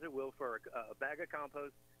same as it will for a bag of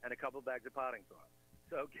compost and a couple bags of potting soil.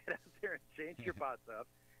 So get out there and change your pots up,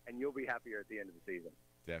 and you'll be happier at the end of the season.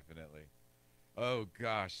 Definitely. Oh,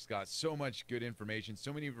 gosh, Scott, so much good information,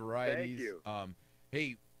 so many varieties. Thank you.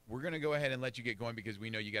 Hey, we're going to go ahead and let you get going because we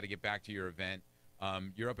know you got to get back to your event.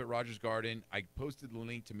 You're up at Rogers Garden. I posted the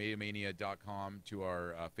link to Tomatomania.com to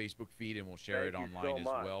our Facebook feed, and we'll share it online as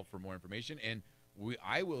well for more information. And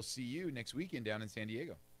I will see you next weekend down in San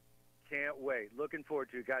Diego. Can't wait. Looking forward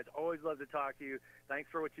to it, guys. Always love to talk to you. Thanks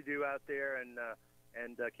for what you do out there,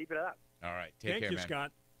 and keep it up. All right. Take care, man. Thank you,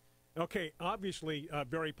 Scott. Okay, obviously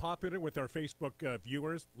very popular with our Facebook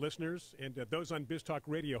viewers, listeners, and those on BizTalk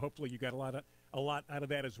Radio. Hopefully you got a lot out of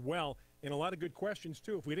that as well, and a lot of good questions,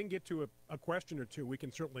 too. If we didn't get to a question or two, we can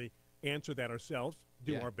certainly answer that ourselves,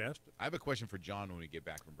 do our best. I have a question for John when we get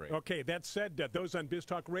back from break. Okay, that said, those on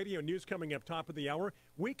BizTalk Radio, news coming up top of the hour.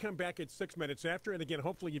 We come back at 6 minutes after, and again,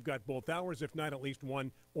 hopefully you've got both hours, if not at least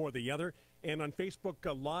one or the other. And on Facebook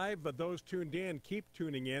Live, those tuned in, keep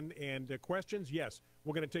tuning in. And questions, yes,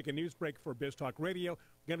 we're going to take a news break for BizTalk Radio.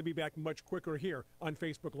 We're going to be back much quicker here on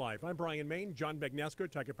Facebook Live. I'm Brian Main, John Begnasco,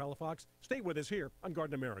 Tiger Palafox. Stay with us here on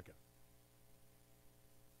Garden America.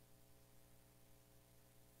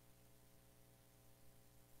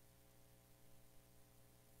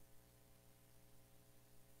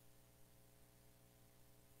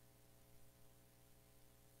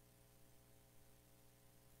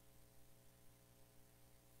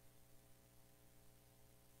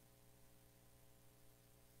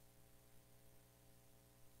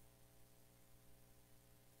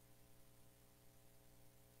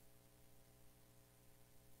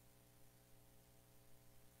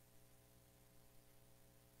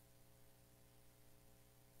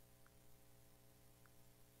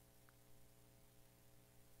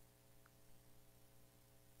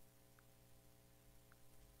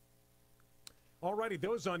 All righty,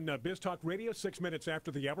 those on Biz Talk Radio, 6 minutes after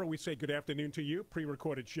the hour, we say good afternoon to you,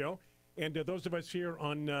 pre-recorded show. And those of us here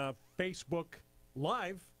on Facebook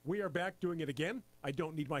Live, we are back doing it again. I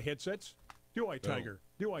don't need my headsets. Do I, Tiger?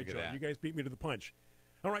 Do I, John? You guys beat me to the punch.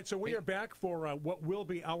 All right, so we are back for what will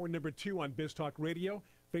be hour number 2 on Biz Talk Radio.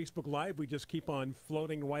 Facebook Live, we just keep on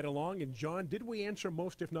floating right along. And, John, did we answer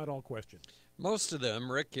most, if not all, questions? Most of them.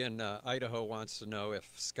 Rick in Idaho wants to know if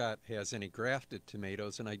Scott has any grafted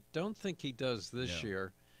tomatoes, and I don't think he does this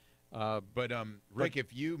year. But Rick,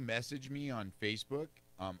 if you message me on Facebook,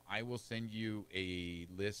 I will send you a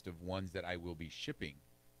list of ones that I will be shipping.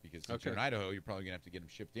 Because since you're in Idaho, you're probably going to have to get them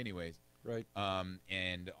shipped anyways. Right.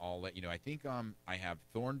 And I'll let you know. I think I have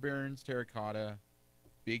Thornbarrens terracotta,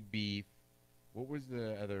 Big Beef. What was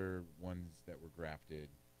the other ones that were grafted?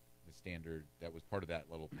 The standard that was part of that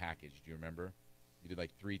little package. Do you remember? You did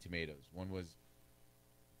like 3 tomatoes. One was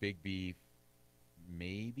Big Beef,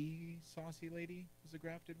 maybe Saucy Lady was a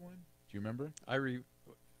grafted one. Do you remember?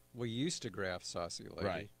 We used to graft Saucy Lady.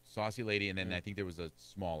 Right, Saucy Lady, and then I think there was a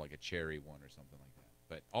small, like a cherry one or something like that.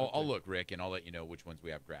 But I'll look, Rick, and I'll let you know which ones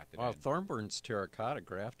we have grafted. Well, Thornburns terracotta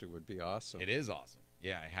grafted would be awesome. It is awesome.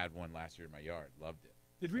 Yeah, I had one last year in my yard. Loved it.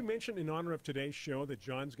 Did we mention in honor of today's show that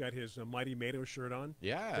John's got his Mighty Mato shirt on?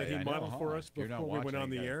 Yeah, that he I modeled know, for us before we went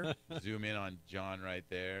on the air? Zoom in on John right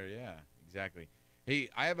there. Yeah, exactly. Hey,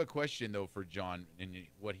 I have a question, though, for John and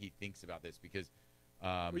what he thinks about this because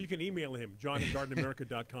well, you can email him,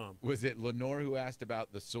 john@gardenamerica.com. Was it Lenore who asked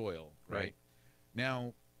about the soil, right?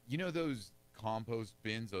 Now, you know those compost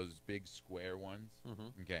bins, those big square ones?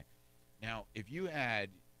 Mm-hmm. Okay. Now, if you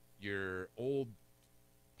had your old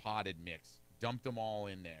potted mix, dumped them all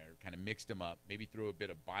in there, kind of mixed them up, maybe threw a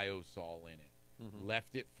bit of biosol in it,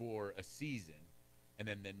 left it for a season, and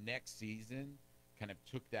then the next season kind of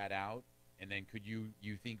took that out, and then could you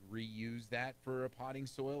think reuse that for a potting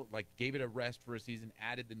soil? Like gave it a rest for a season,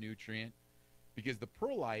 added the nutrient, because the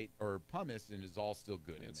perlite or pumice is all still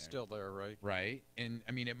good in there. It's still there, right? Right. And,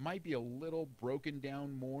 I mean, it might be a little broken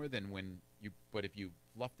down more than but if you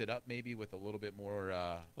fluffed it up maybe with a little bit more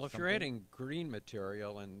well, if you're adding green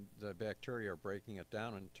material and the bacteria are breaking it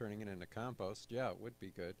down and turning it into compost, yeah, it would be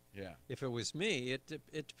good. Yeah. If it was me,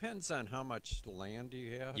 it depends on how much land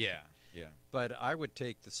you have. Yeah, yeah. But I would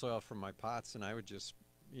take the soil from my pots and I would just,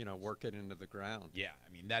 work it into the ground. Yeah,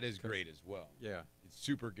 I mean, that is great as well. Yeah. It's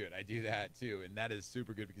super good. I do that too, and that is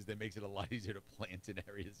super good because that makes it a lot easier to plant in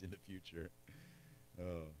areas in the future.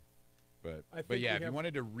 Oh. But yeah, if you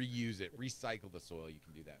wanted to reuse it, recycle the soil, you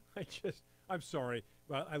can do that. I'm sorry,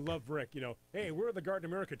 but I love Rick. Hey, we're the Garden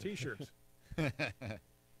America T-shirts.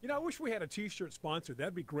 I wish we had a T-shirt sponsor.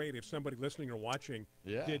 That'd be great if somebody listening or watching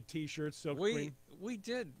did T-shirts. So we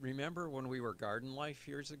did. Remember when we were Garden Life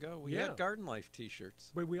years ago? We had Garden Life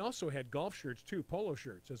T-shirts. But we also had golf shirts too, polo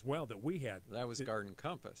shirts as well that we had. That was Garden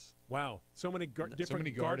Compass. Wow, so many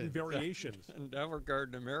different garden variations. And now we're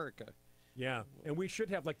Garden America. Yeah, and we should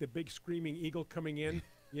have like the big screaming eagle coming in,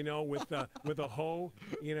 with a hoe,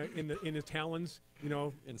 in his talons,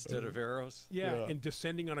 instead of arrows. Yeah, and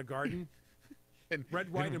descending on a garden. And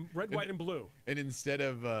red, white, and blue. And instead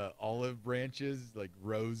of olive branches, like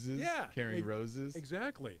roses, carrying roses.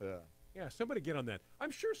 Exactly. Yeah. Yeah, somebody get on that.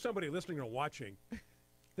 I'm sure somebody listening or watching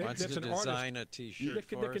wants that's to an design artist a T-shirt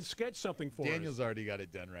that can sketch something for Daniel's us. already got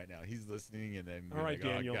it done right now. He's listening, and then all right,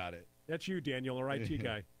 like, Daniel, got it. That's you, Daniel, our IT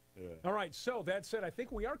guy. Yeah. All right, so that said, I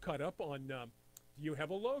think we are caught up on. Do you have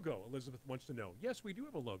a logo? Elizabeth wants to know. Yes, we do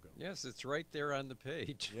have a logo. Yes, it's right there on the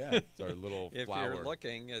page. Yeah, it's our little if flower. If you're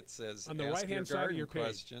looking, it says on the right-hand side of your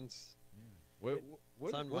questions. Yeah.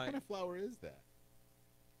 What kind of flower is that?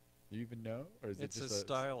 Do you even know, or is it's it just a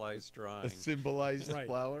stylized drawing, a symbolized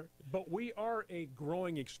flower? But we are a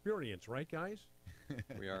growing experience, right, guys?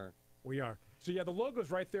 We are. We are. So yeah, the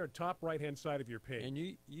logo's right there, top right-hand side of your page. And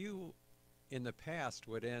you, in the past,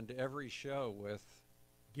 would end every show with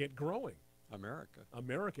 "Get Growing."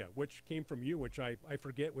 America, which came from you, which I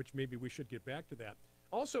forget, which maybe we should get back to that.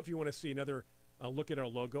 Also, if you want to see another look at our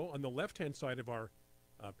logo, on the left-hand side of our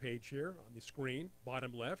page here on the screen,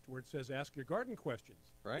 bottom left, where it says Ask Your Garden Questions.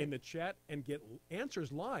 Right. In the chat and get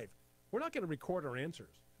answers live. We're not going to record our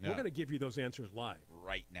answers. No. We're going to give you those answers live.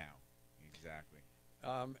 Right now. Exactly.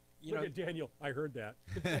 Look at Daniel. I heard that.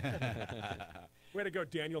 Way to go,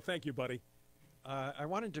 Daniel. Thank you, buddy. I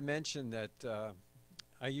wanted to mention that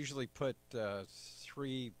I usually put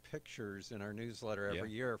 3 pictures in our newsletter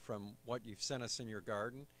every year from what you've sent us in your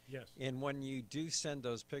garden. Yes. And when you do send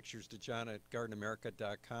those pictures to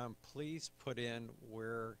john@gardenamerica.com, please put in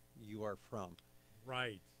where you are from.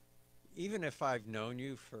 Right. Even if I've known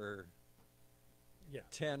you for Yeah.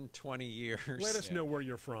 10, 20 years. Let us know where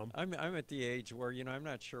you're from. I'm at the age where, I'm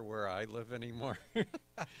not sure where I live anymore.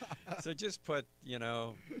 So just put,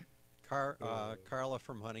 Carla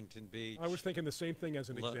from Huntington Beach. I was thinking the same thing as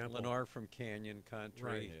an example. Lenore from Canyon Country.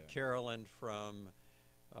 Right. Yeah. Carolyn from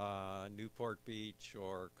Newport Beach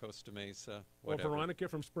or Costa Mesa. Or Whatever. Veronica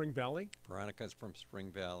from Spring Valley. Veronica's from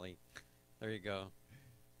Spring Valley. There you go.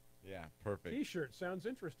 Yeah, perfect. T-shirt sounds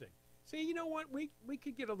interesting. See, you know what? We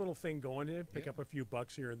could get a little thing going here, pick up a few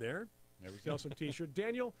bucks here and there, There we sell go. some T-shirt.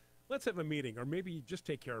 Daniel, let's have a meeting, or maybe you just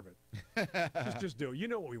take care of it. just do it. You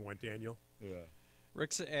know what we want, Daniel. Yeah.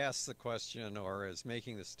 Rick's asked the question, or is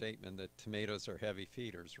making the statement, that tomatoes are heavy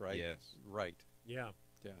feeders, right? Yes. Right. Yeah.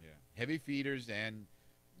 Yeah. Yeah. Heavy feeders, and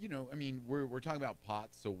we're talking about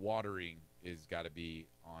pots, so watering is got to be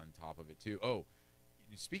on top of it too. Oh,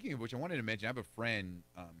 speaking of which, I wanted to mention I have a friend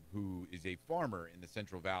who is a farmer in the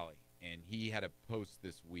Central Valley, and he had a post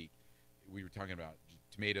this week. We were talking about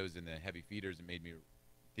tomatoes and the heavy feeders, and made me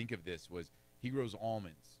think of this. Was he grows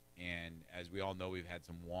almonds, and as we all know, we've had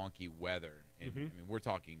some wonky weather, and we're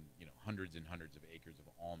talking hundreds and hundreds of acres of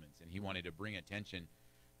almonds, and he wanted to bring attention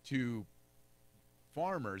to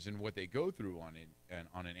farmers and what they go through on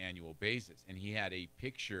an annual basis. And he had a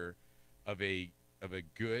picture of a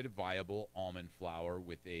good viable almond flower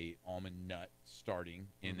with a almond nut starting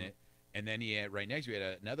in it, and then he had right next to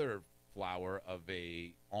it another flower of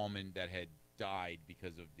a almond that had died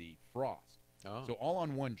because of the frost. Oh. So all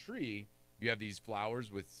on one tree, you have these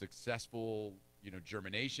flowers with successful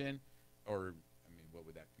germination, or what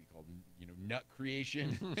would that be called? Nut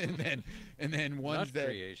creation, and then ones Nut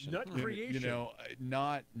creation. Nut creation.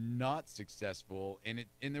 Not successful, and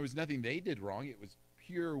there was nothing they did wrong. It was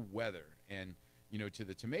pure weather. And to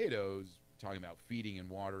the tomatoes, talking about feeding and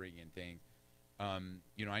watering and things,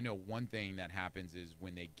 I know one thing that happens is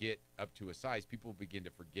when they get up to a size, people begin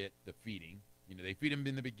to forget the feeding. They feed them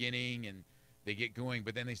in the beginning and they get going,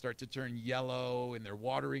 but then they start to turn yellow and they're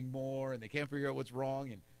watering more and they can't figure out what's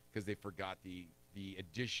wrong, and because they forgot the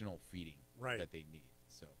additional feeding that they need.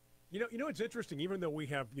 So it's interesting. Even though we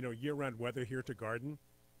have year-round weather here to garden,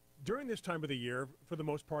 during this time of the year, for the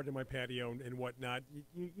most part in my patio and whatnot,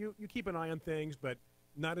 you keep an eye on things, but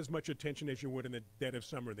not as much attention as you would in the dead of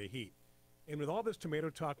summer, the heat. And with all this tomato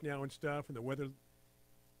talk now and stuff, and the weather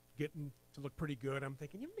getting to look pretty good, I'm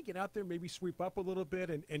thinking, to get out there, maybe sweep up a little bit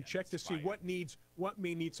and check to see what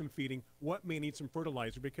may need some feeding, what may need some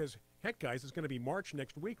fertilizer. Because heck, guys, it's going to be March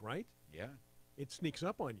next week, right? Yeah, it sneaks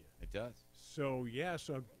up on you. it does. So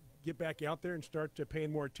so get back out there and start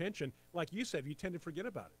paying more attention. Like you said, you tend to forget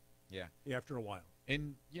about it. Yeah. After a while.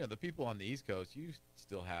 And the people on the East Coast, you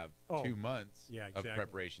still have 2 months of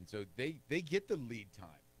preparation, so they get the lead time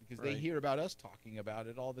because they hear about us talking about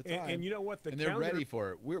it all the time. And you know what? And they're ready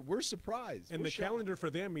for it. We're surprised. And we're the shocked. calendar for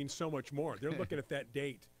them means so much more. They're looking at that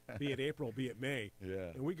date, be it April, be it May.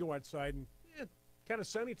 Yeah. And we go outside and kind of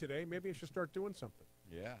sunny today. Maybe I should start doing something.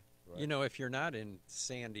 Yeah. Right. If you're not in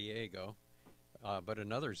San Diego, but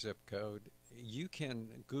another zip code, you can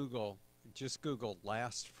just Google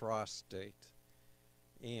last frost date,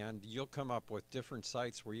 and you'll come up with different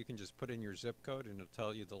sites where you can just put in your zip code and it'll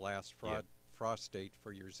tell you the last frost date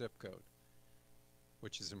for your zip code,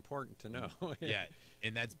 which is important to know. Yeah,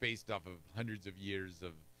 and that's based off of hundreds of years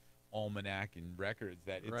of almanac and records.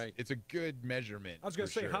 It's a good measurement. I was going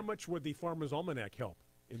to say, sure. how much would the Farmer's Almanac help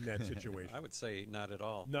in that situation? I would say not at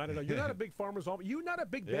all. Not at all. You're not a big Farmer's Almanac. You're not a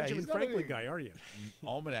big Benjamin he's not a Franklin big guy, are you?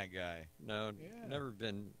 Almanac guy. No, never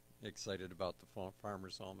been excited about the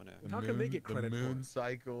Farmer's Almanac. How come they get credit the for moon it?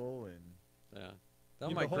 cycle and Yeah. Though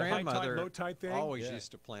You my know, the whole high tide, grandmother low tide thing? always Yeah.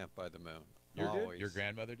 used to plant by the moon. You did? Always. your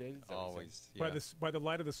grandmother did? Is that what you're Always. By Yeah. by the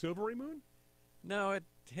light of the silvery moon? No, it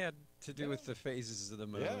had to do with the phases of the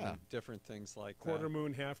moon, Yeah. different things like Quarter that.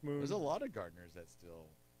 moon, half moon. There's a lot of gardeners that still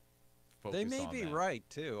focus They may on be that. right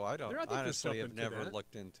too. I don't I think there's honestly have something to never that.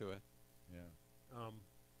 looked into it. Yeah.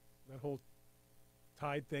 That whole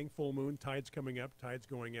tide thing, full moon, tides coming up, tides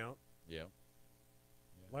going out. Yeah.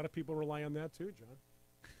 A lot of people rely on that too, John.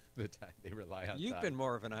 The tide, they rely on You've tide. been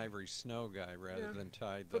more of an Ivory Snow guy rather Yeah. than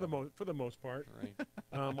Tide, For though, the most part. right?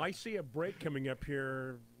 I see a break coming up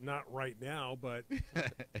here, not right now, but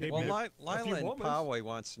maybe Well, a few Lila in moments. Poway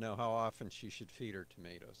wants to know how often she should feed her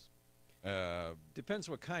tomatoes. Uh, Depends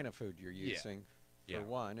what kind of food you're Yeah. using. For Yeah.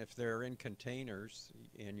 one, if they're in containers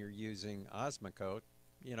and you're using Osmocote,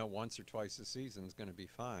 once or twice a season is going to be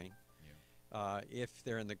fine. If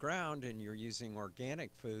they're in the ground and you're using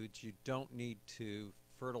organic foods, you don't need to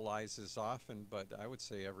fertilize as often, but I would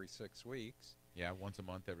say every 6 weeks. yeah, once a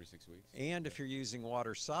month, every 6 weeks. And if you're using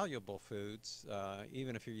water-soluble foods,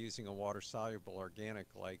 even if you're using a water-soluble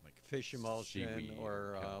organic like fish emulsion seaweed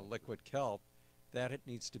or or kelp. liquid kelp, that it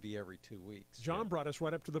needs to be every 2 weeks. John brought us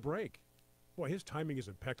right up to the break. Boy, his timing is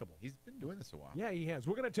impeccable. He's been doing this a while. Yeah, he has.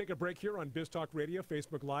 We're going to take a break here on Biz Talk Radio,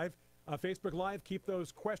 Facebook Live. Facebook Live, keep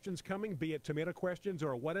those questions coming, be it tomato questions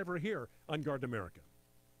or whatever here on Garden America.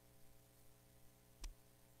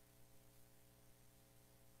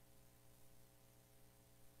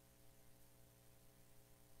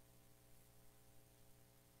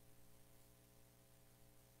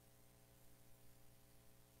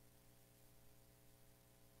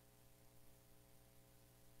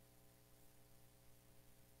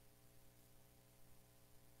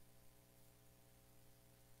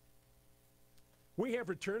 We have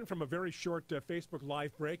returned from a very short Facebook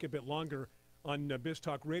Live break, a bit longer on Biz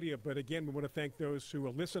Talk Radio. But again, we want to thank those who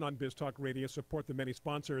listen on Biz Talk Radio, support the many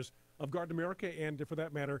sponsors of Garden America, and for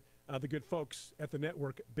that matter, the good folks at the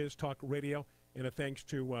network, Biz Talk Radio. And a thanks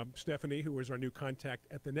to Stephanie, who is our new contact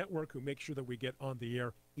at the network, who makes sure that we get on the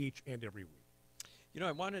air each and every week. You know,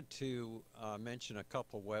 I wanted to mention a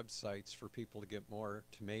couple websites for people to get more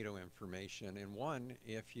tomato information. And one,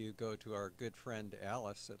 if you go to our good friend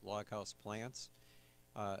Alice at Log House Plants,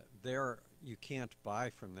 there you can't buy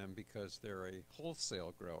from them because they're a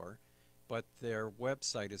wholesale grower, but their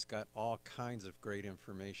website has got all kinds of great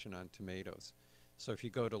information on tomatoes. So if you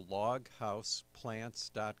go to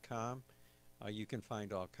loghouseplants.com, you can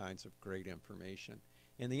find all kinds of great information.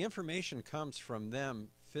 And the information comes from them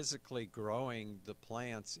physically growing the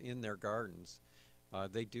plants in their gardens.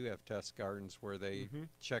 They do have test gardens where they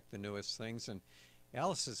check the newest things. And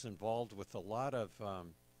Alice is involved with a lot of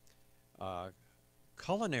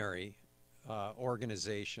culinary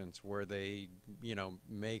organizations where they,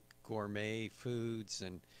 make gourmet foods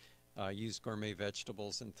and use gourmet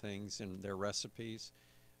vegetables and things in their recipes.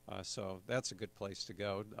 So that's a good place to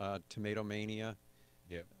go. Tomatomania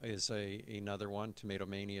is another one,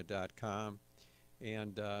 tomatomania.com.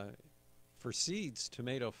 And for seeds,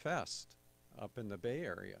 Tomato Fest up in the Bay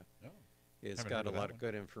Area has got a lot of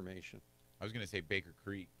good information. I was going to say Baker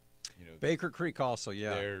Creek. Baker Creek also,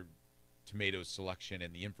 their tomato selection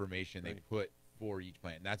and the information they put for each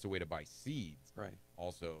plant. And that's a way to buy seeds. Right.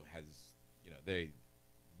 Also has,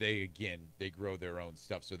 they grow their own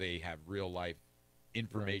stuff, so they have real life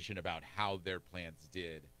information about how their plants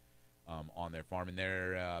did on their farm. And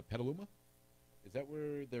their Petaluma, is that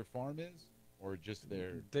where their farm is, or just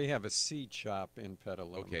their? They have a seed shop in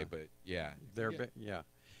Petaluma. Okay, but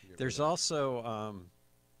there's also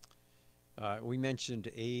we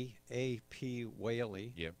mentioned A.P.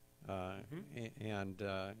 Whaley. Yep. And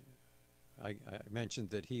I mentioned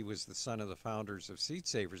that he was the son of the founders of Seed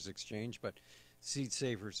Savers Exchange, but Seed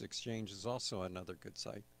Savers Exchange is also another good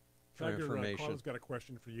site for information. Carl's got a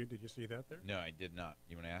question for you. Did you see that there? No, I did not.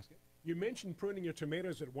 You want to ask it? You mentioned pruning your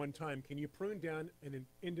tomatoes at one time. Can you prune down an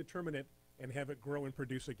indeterminate and have it grow and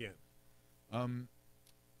produce again?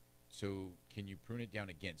 So can you prune it down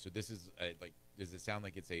again? So this is does it sound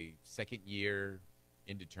like it's a second year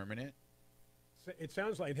indeterminate? It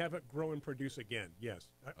sounds like have it grow and produce again. Yes,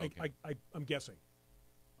 I'm guessing.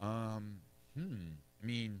 I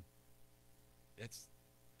mean, that's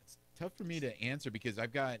tough for me to answer because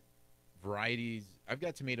I've got varieties. I've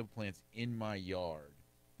got tomato plants in my yard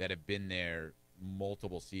that have been there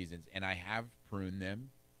multiple seasons, and I have pruned them.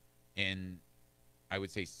 And I would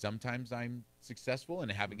say sometimes I'm successful in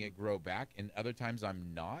having it grow back, and other times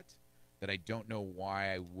I'm not. That I don't know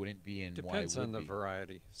why I wouldn't be and why I would be. Depends on the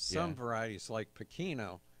variety. Some varieties like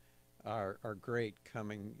Pekino are great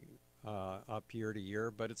coming up year to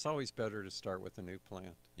year, but it's always better to start with a new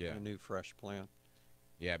plant, a new fresh plant.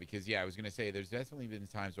 Yeah, because I was going to say there's definitely been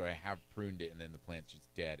times where I have pruned it and then the plant's just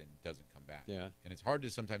dead and doesn't come back. Yeah. And it's hard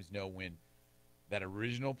to sometimes know when that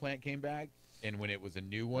original plant came back and when it was a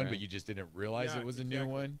new one, but you just didn't realize it was a new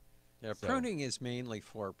one. Yeah, pruning is mainly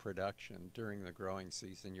for production during the growing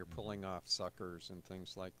season. You're pulling off suckers and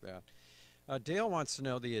things like that. Dale wants to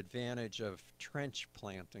know the advantage of trench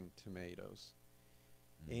planting tomatoes.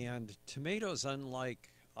 And tomatoes,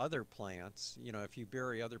 unlike other plants, if you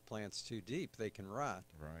bury other plants too deep, they can rot.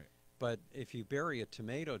 Right. But if you bury a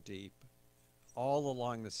tomato deep, all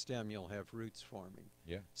along the stem you'll have roots forming.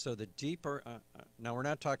 Yeah. So the deeper, now we're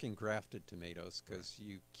not talking grafted tomatoes because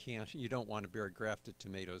you don't want to bury grafted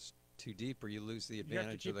tomatoes too deep or you lose the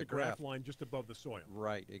advantage of the graft. You have to keep the graft line just above the soil.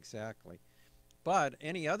 Right, exactly. But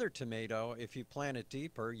any other tomato, if you plant it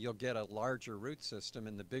deeper, you'll get a larger root system,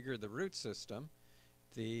 and the bigger the root system,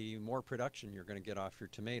 the more production you're going to get off your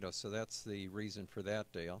tomato. So that's the reason for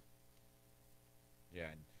that, Dale. Yeah.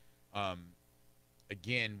 And,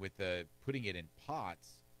 again, with putting it in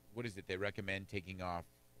pots, what is it? They recommend taking off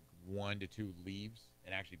 1 to 2 leaves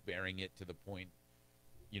and actually burying it to the point,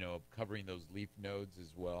 of covering those leaf nodes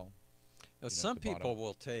as well. Some to people bottom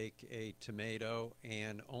will take a tomato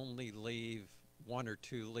and only leave 1 or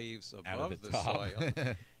 2 leaves out of above the top.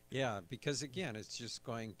 soil. Yeah, because again, it's just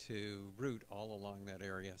going to root all along that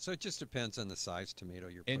area. So it just depends on the size tomato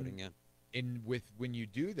you're putting in. And when you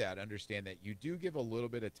do that, understand that you do give a little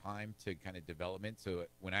bit of time to kind of development. So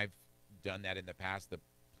when I've done that in the past, the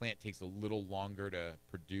plant takes a little longer to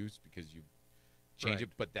produce because you change it.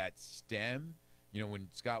 But that stem, when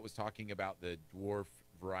Scott was talking about the dwarf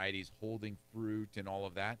varieties holding fruit and all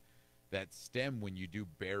of that, that stem, when you do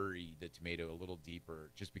bury the tomato a little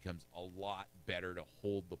deeper, just becomes a lot better to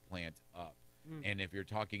hold the plant up. And if you're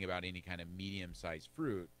talking about any kind of medium-sized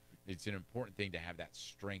fruit, it's an important thing to have that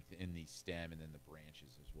strength in the stem and then the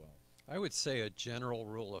branches as well. I would say a general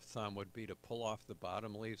rule of thumb would be to pull off the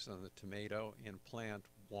bottom leaves on the tomato and plant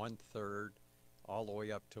 1/3 all the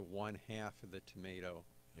way up to 1/2 of the tomato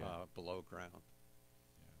below ground.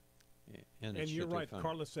 And you're right. Fun.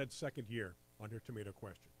 Carla said second year on her tomato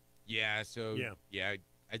question. Yeah. So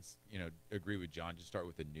I'd agree with John. Just start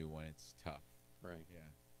with a new one. It's tough. Right. Yeah.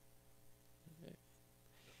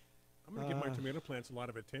 I'm going to give my tomato plants a lot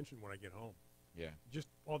of attention when I get home. Yeah. Just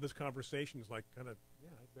all this conversation is like kind of,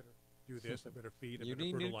 I better do this. I better feed. I You better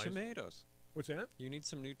need new fertilize. tomatoes. What's that? You need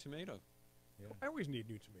some new tomatoes. Yeah. I always need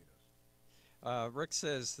new tomatoes. Rick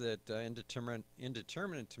says that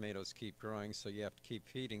indeterminate tomatoes keep growing, so you have to keep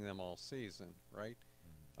feeding them all season, right?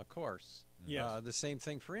 Of course. Yes. The same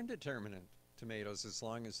thing for indeterminate tomatoes, as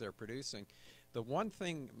long as they're producing. The one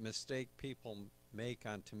mistake people make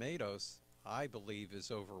on tomatoes, I believe, is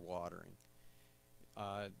overwatering.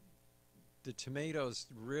 The tomatoes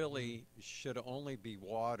really should only be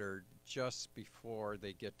watered just before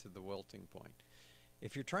they get to the wilting point.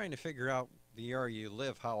 If you're trying to figure out the area you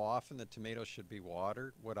live, how often the tomatoes should be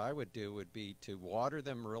watered, what I would do would be to water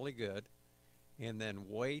them really good and then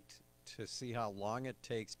wait to see how long it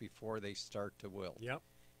takes before they start to wilt. Yep.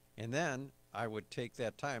 And then I would take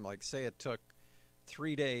that time, like say it took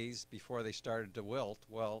 3 days before they started to wilt.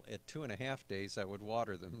 Well, at 2.5 days, I would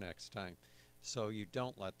water them next time. So you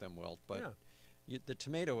don't let them wilt. But the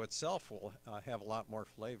tomato itself will have a lot more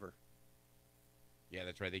flavor. Yeah,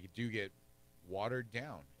 that's right. They do get watered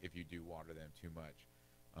down if you do water them too much.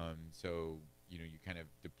 So, you kind of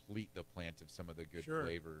deplete the plant of some of the good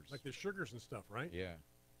flavors. Like the sugars and stuff, right? Yeah,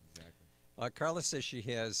 exactly. Carla says she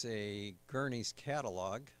has a Gurney's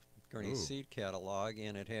catalog, Gurney's seed catalog,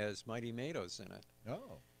 and it has Mighty Tomatoes in it.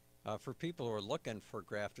 Oh. For people who are looking for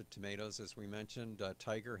grafted tomatoes, as we mentioned,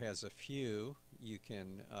 Tiger has a few. You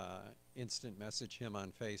can instant message him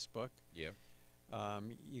on Facebook. Yeah.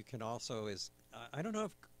 You can also, I don't know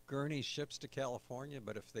if Gurney ships to California,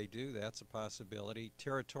 but if they do, that's a possibility.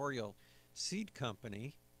 Territorial Seed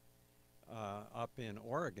Company up in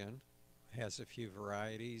Oregon has a few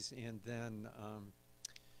varieties, and then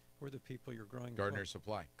who are the people you're growing? Gardener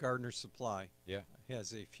Supply. Gardener Supply. Yeah.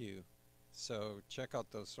 Has a few. So check out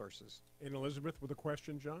those sources. And Elizabeth with a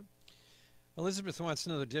question, John? Elizabeth wants to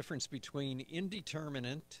know the difference between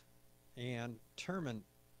indeterminate and terminate.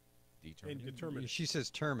 Determinate. She says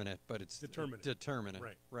terminate, but it's Determinate. Determinate.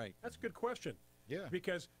 Right. Right. That's a good question. Yeah.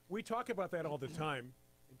 Because we talk about that all the time.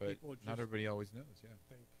 And But people just not everybody always knows,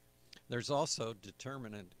 think. There's also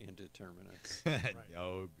determinate indeterminates.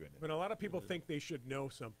 Oh, goodness. But a lot of people think they should know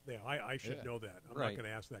something. I should know that. I'm not going to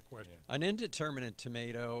ask that question. An indeterminate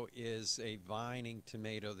tomato is a vining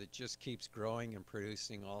tomato that just keeps growing and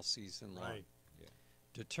producing all season long. Right. Yeah.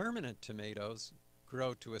 Determinate tomatoes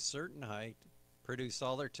grow to a certain height, produce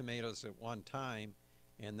all their tomatoes at one time,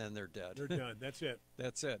 and then they're dead. They're done. That's it.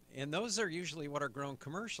 That's it. And those are usually what are grown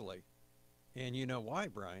commercially. And you know why,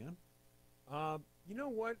 Brian? You know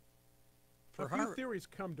what? For a few theories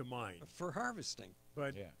come to mind. For harvesting.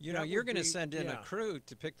 But you know, that you're would going to be- send in yeah. a crew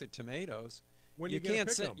to pick the tomatoes. When you you can't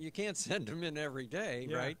pick send them. you can't send them in every day,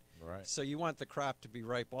 Yeah. right? Right. So you want the crop to be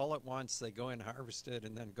ripe all at once. They go in, harvest it,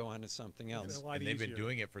 and then go on to something It's else. a lot And they've been easier.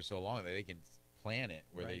 doing it for so long that they can plan it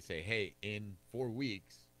where they Right. say, hey, in 4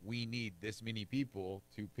 weeks, we need this many people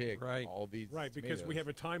to pick Right. all these Right, because we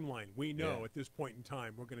tomatoes. have a timeline. We know Yeah. at this point in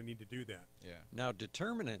time we're going to need to do that. Yeah. Now,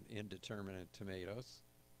 determinate indeterminate tomatoes,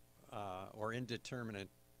 or indeterminate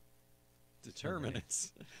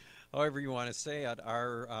determinants, however you want to say it,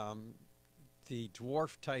 are the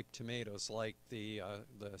dwarf type tomatoes, like the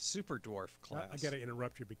super dwarf class. I got to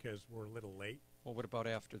interrupt you because we're a little late. Well, what about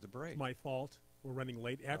after the break? It's my fault. We're running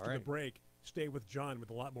late. After the right. break, stay with John with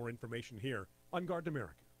a lot more information here on Garden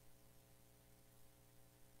America.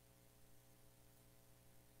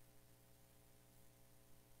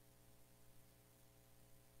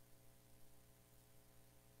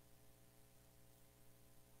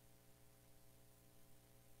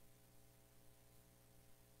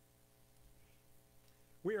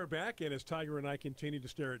 We are back, and as Tiger and I continue to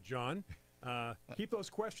stare at John, keep those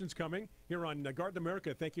questions coming here on Garden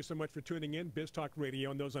America. Thank you so much for tuning in, Biz Talk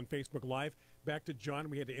Radio, and those on Facebook Live. Back to John.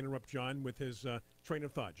 We had to interrupt John with his train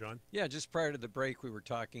of thought. John? Yeah, just prior to the break, we were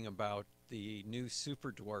talking about the new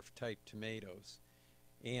super dwarf type tomatoes.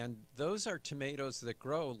 And those are tomatoes that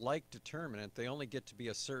grow like determinate. They only get to be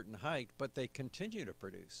a certain height, but they continue to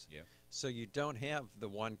produce. Yeah. So you don't have the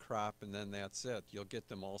one crop and then that's it. You'll get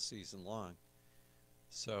them all season long.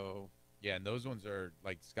 So Yeah, and those ones are,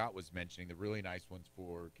 like Scott was mentioning, the really nice ones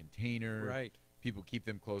for container. right. People keep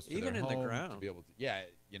them close to Even their in the home ground. to be able to. Yeah,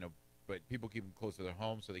 but people keep them close to their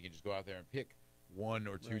home so they can just go out there and pick one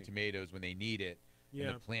or two Right. tomatoes when they need it. Yeah.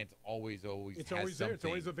 And the plant always It's has always there. It's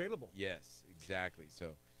always something. available. Yes, exactly. So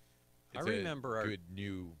I it's remember a our good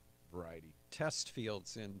new variety. test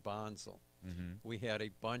fields in Bonsall. Mm-hmm. We had a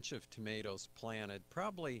bunch of tomatoes planted,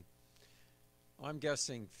 probably, I'm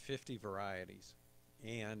guessing 50 varieties.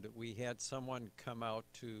 And we had someone come out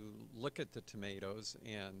to look at the tomatoes,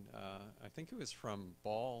 and I think it was from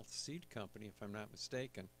Ball Seed Company, if I'm not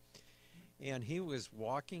mistaken. And he was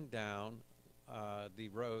walking down the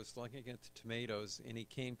rows, looking at the tomatoes, and he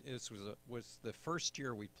came. This was the first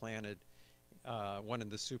year we planted one of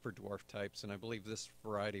the super dwarf types, and I believe this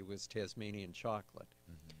variety was Tasmanian chocolate.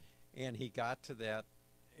 Mm-hmm. And he got to that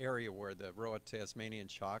area where the row of Tasmanian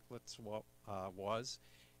chocolates was,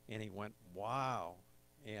 and he went, "Wow!"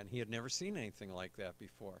 And he had never seen anything like that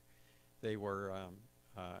before. They were,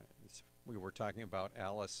 we were talking about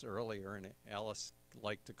Alice earlier, and Alice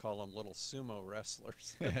liked to call them little sumo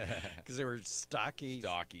wrestlers because they were stocky,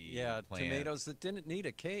 yeah, plants. tomatoes that didn't need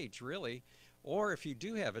a cage really. Or if you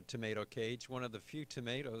do have a tomato cage, one of the few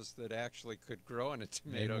tomatoes that actually could grow in a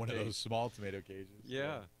tomato one cage. of those small tomato cages.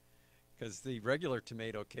 Yeah, because the regular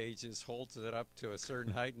tomato cages holds it up to a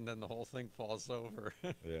certain height and then the whole thing falls over.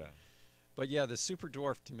 Yeah. But yeah, the super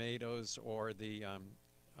dwarf tomatoes, or the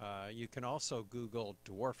you can also Google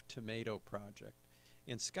dwarf tomato project.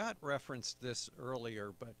 And Scott referenced this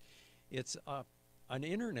earlier, but it's an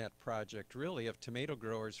internet project really of tomato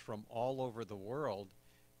growers from all over the world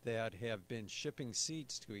that have been shipping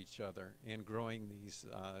seeds to each other and growing these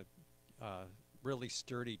really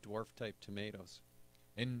sturdy dwarf type tomatoes.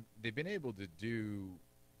 And they've been able to do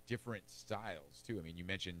different styles too. I mean, you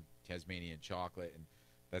mentioned Tasmanian chocolate, and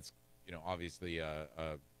that's obviously a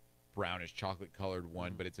brownish chocolate colored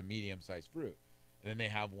one, but it's a medium sized fruit. And then they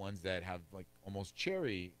have ones that have like almost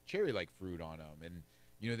cherry like fruit on them, and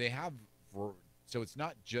they have so it's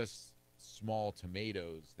not just small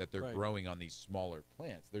tomatoes that they're Right. growing on these smaller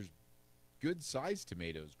plants. There's good sized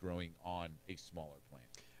tomatoes growing on a smaller plant.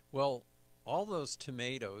 Well, all those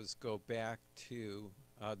tomatoes go back to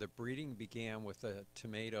the breeding began with a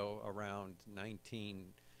tomato around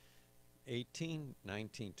 1918,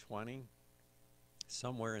 1920,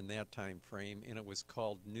 somewhere in that time frame, and it was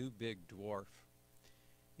called New Big Dwarf.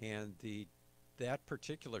 And that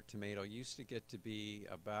particular tomato used to get to be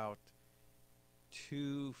about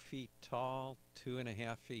 2 feet tall,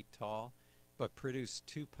 2.5 feet tall, but produced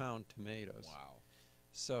 2-pound tomatoes. Wow.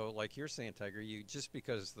 So, like you're saying, Tiger, just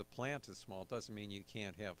because the plant is small doesn't mean you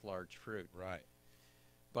can't have large fruit. Right.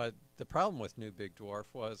 But the problem with New Big Dwarf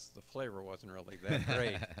was the flavor wasn't really that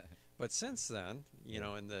great. But since then,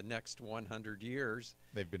 in the next 100 years,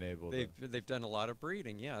 They've been able they've done a lot of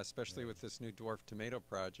breeding, yeah, especially with this new dwarf tomato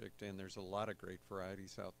project, and there's a lot of great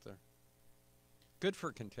varieties out there. Good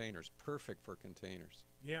for containers, perfect for containers.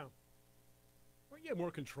 Yeah. Well, you have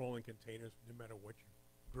more control in containers no matter what you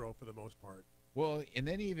grow for the most part. Well, and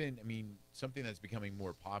then even, something that's becoming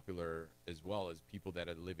more popular as well as people that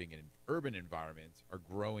are living in urban environments are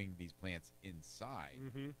growing these plants inside.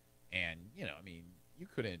 Mm-hmm. And, you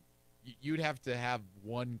couldn't, you'd have to have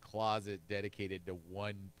one closet dedicated to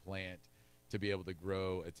one plant to be able to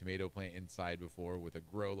grow a tomato plant inside before with a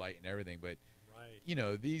grow light and everything. But,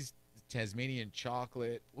 Right. These Tasmanian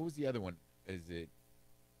chocolate, what was the other one? Is it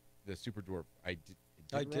the super dwarf?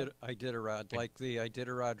 Iditarod, like the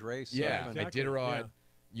Iditarod race. Yeah, Exactly, Iditarod.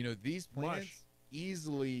 These plants, Lush.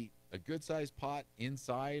 easily a good sized pot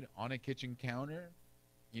inside on a kitchen counter,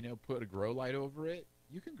 put a grow light over it.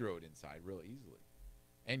 You can grow it inside really easily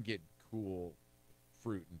and get cool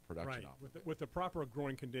fruit and production Right. off With of it. with the proper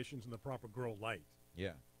growing conditions and the proper grow light.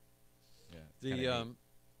 Yeah. Yeah. it's kinda neat.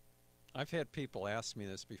 I've had people ask me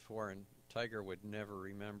this before, and Tiger would never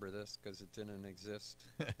remember this because it didn't exist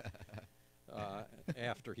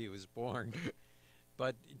after he was born.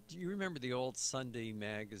 But do you remember the old Sunday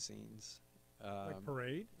magazines? Like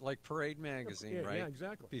Parade? Like Parade magazine, yeah, right? Yeah,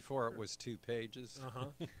 exactly. Before it was 2 pages.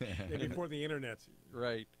 Uh-huh. And before the internet.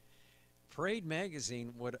 Right. Parade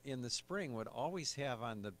magazine in the spring would always have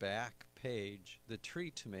on the back page, the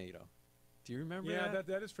tree tomato. Do you remember Yeah, that?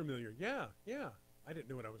 that is familiar. Yeah, yeah. I didn't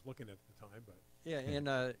know what I was looking at the time, but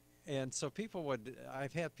Yeah, and so people would.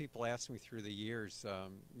 I've had people ask me through the years,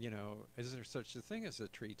 is there such a thing as a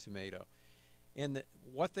tree tomato? And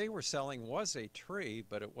what they were selling was a tree,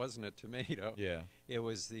 but it wasn't a tomato. Yeah. It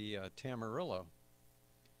was the Tamarillo,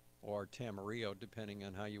 or Tamarillo, depending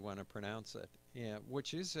on how you want to pronounce it,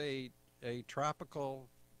 which is a tropical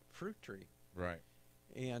fruit tree. Right.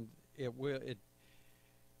 And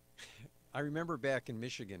I remember back in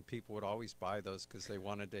Michigan, people would always buy those because they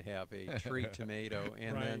wanted to have a tree tomato.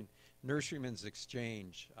 And Right. then Nurseryman's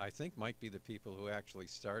Exchange, I think, might be the people who actually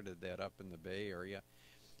started that up in the Bay Area.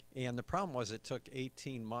 And the problem was it took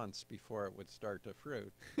 18 months before it would start to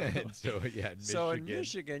fruit. And so, yeah, in So in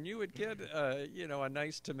Michigan, you would get, a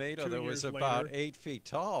nice tomato 2 that was years about later. 8 feet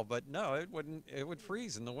tall, but no, it wouldn't. It would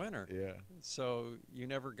freeze in the winter. Yeah. So you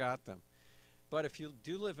never got them. But if you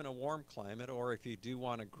do live in a warm climate, or if you do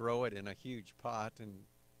want to grow it in a huge pot and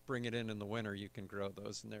bring it in the winter, you can grow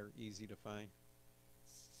those, and they're easy to find.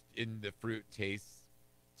 In the fruit tastes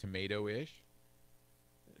tomato-ish.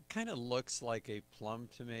 It kind of looks like a plum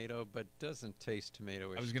tomato, but doesn't taste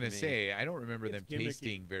tomato-ish. I was going to say, I don't remember It's them gimmicky.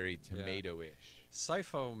 tasting very tomato-ish.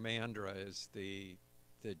 Sipho is the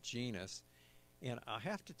genus, and I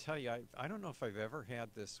have to tell you, I don't know if I've ever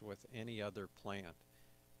had this with any other plant,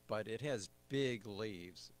 but it has big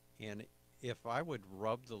leaves, and if I would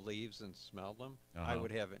rub the leaves and smell them, I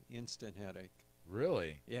would have an instant headache.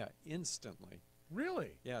 Really? Yeah, instantly.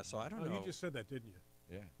 really? Yeah, so I don't Oh, know. you just said that, didn't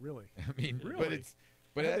you? Yeah. Really? I mean, Really?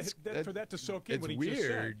 but that's For that to soak in it's what he weird,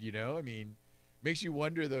 just said. I mean, makes you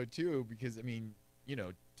wonder though too, because I mean,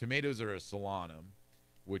 tomatoes are a solanum,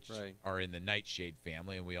 which Right. are in the nightshade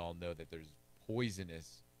family, and we all know that there's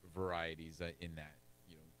poisonous varieties in that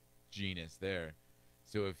genus there.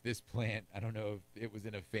 So if this plant, I don't know if it was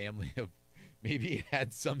in a family of, maybe it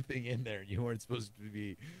had something in there and you weren't supposed to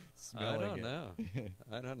be smelling I don't it. know.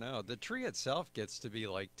 I don't know. The tree itself gets to be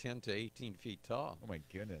like 10 to 18 feet tall, Oh my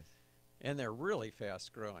goodness. and they're really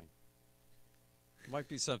fast growing. Might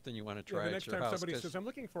be something you want to Yeah, try the at next your time house. somebody 'cause says, "I'm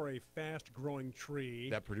looking for a fast-growing tree,"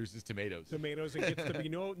 That produces tomatoes. tomatoes, it gets to be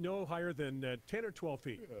no higher than 10 or 12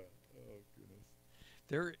 feet. Oh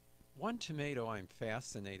goodness. one tomato I'm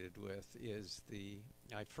fascinated with is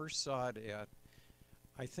I first saw it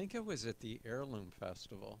I think it was at the Heirloom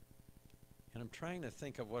Festival. And I'm trying to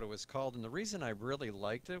think of what it was called. And the reason I really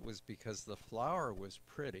liked it was because the flower was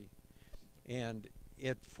pretty. And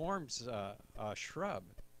it forms a shrub.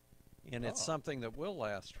 And it's Oh. something that will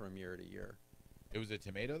last from year to year. It was a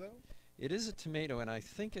tomato though? It is a tomato, and I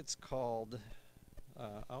think it's called,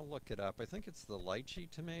 I'll look it up. I think it's the lychee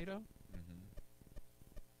tomato,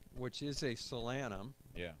 which is a solanum,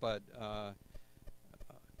 Yeah. but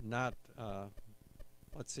not,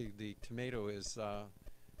 let's see, the tomato is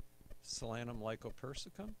Solanum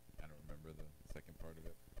lycopersicum. I don't remember the second part of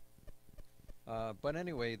it. But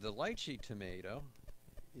anyway, the lychee tomato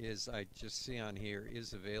I just see on here,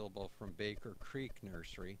 is available from Baker Creek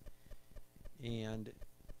Nursery. And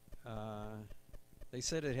they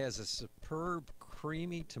said it has a superb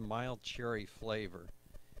creamy to mild cherry flavor.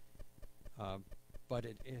 But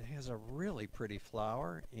it has a really pretty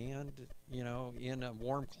flower, and in a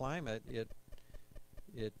warm climate it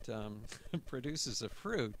produces a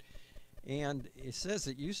fruit. And it says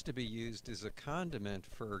it used to be used as a condiment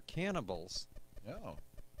for cannibals Oh.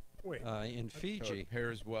 Wait, in So Fiji. it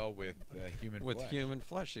pairs well with human With flesh. human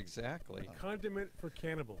flesh, exactly. condiment for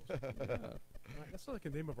cannibals. Yeah. That's like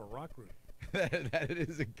the name of a rock group. That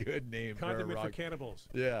is a good name Condiment for a for rock. cannibals.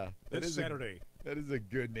 Yeah. That This is Saturday. that is a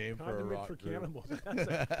good name for a Condiment rock for group. cannibals.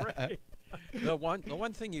 That's great. The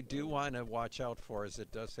one thing you do want to watch out for is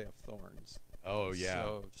it does have thorns. Oh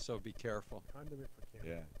yeah. So be careful. Condiment for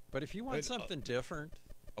cannibals. Yeah. But if you want But, something different,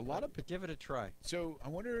 A lot of give it a try. So I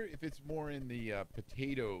wonder if it's more in the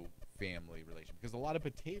potato family relation, because a lot of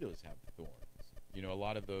potatoes have thorns. A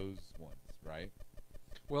lot of those ones, right?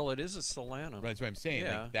 Well, it is a solanum. That's what I'm saying.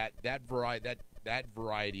 Yeah. Like that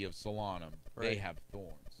variety of solanum, they Right. have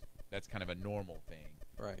thorns. That's kind of a normal thing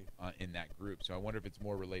Right. in that group. So I wonder if it's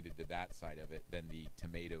more related to that side of it than the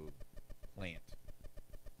tomato plant,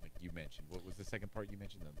 like you mentioned. What was the second part you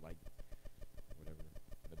mentioned? Whatever,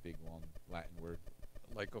 the big long Latin word.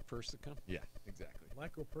 Lycopersicum. Yeah, exactly.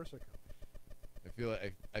 Lycopersicum.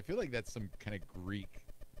 I feel like that's some kind of Greek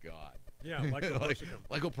god. Yeah, lycopersicum.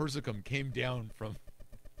 Lycopersicum came down from.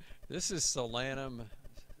 This is Solanum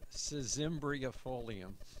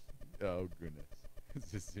scisymbriifolium. Oh goodness.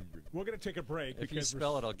 It's just Zimbru. We're going to take a break. If you because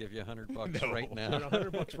spell it, I'll give you $100 No. right now.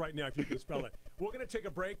 $100 right now if you can spell it. We're going to take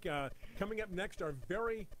a break. Coming up next, our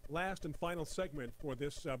very last and final segment for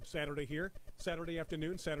this Saturday here. Saturday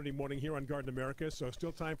afternoon, Saturday morning here on Garden America. So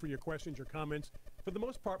still time for your questions, your comments. For the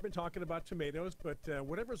most part, been talking about tomatoes, but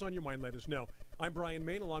whatever's on your mind, let us know. I'm Brian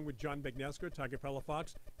Main, along with John Begnesco, Tiger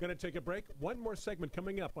Palafox. Going to take a break. One more segment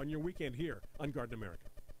coming up on your weekend here on Garden America.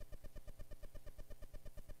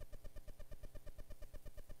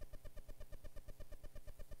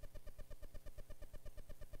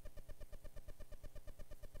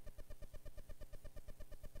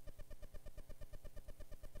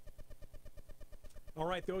 All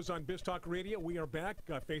right, those on BizTalk Radio, we are back.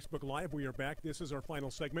 Facebook Live, we are back. This is our final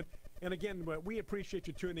segment. And again, we appreciate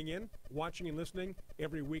you tuning in, watching and listening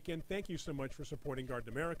every weekend. Thank you so much for supporting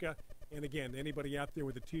Garden America. And again, anybody out there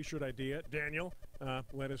with a T-shirt idea, Daniel,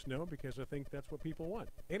 let us know because I think that's what people want.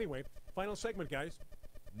 Anyway, final segment, guys.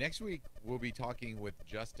 Next week, we'll be talking with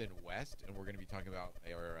Justin West, and we're going to be talking about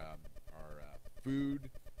our food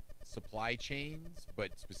supply chains,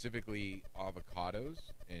 but specifically avocados,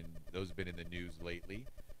 and those have been in the news lately.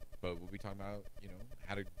 But we'll be talking about,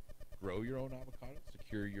 how to grow your own avocados,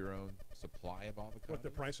 secure your own supply of avocados. What,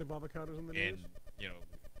 the price of avocados in the news? And,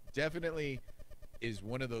 definitely is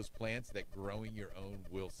one of those plants that growing your own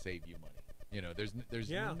will save you money.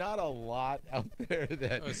 There's not a lot out there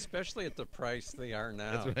that... Especially at the price they are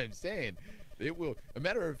now. That's what I'm saying. It will. A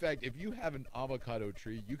matter of fact, if you have an avocado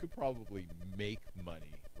tree, you could probably make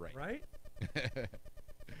money. Right?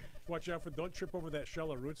 Watch out for, don't trip over that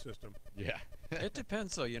shallow root system. Yeah. It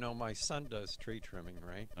depends, though. My son does tree trimming,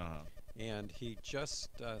 right? Uh-huh. And he just,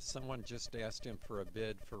 someone just asked him for a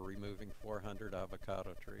bid for removing 400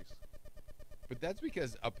 avocado trees. But that's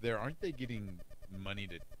because up there, aren't they getting money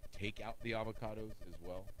to take out the avocados as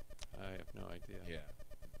well? I have no idea. Yeah.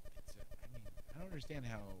 I don't understand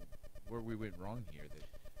where we went wrong here, that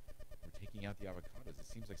we're taking out the avocados. It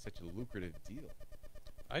seems like such a lucrative deal.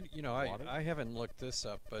 I haven't looked this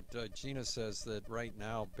up, but Gina says that right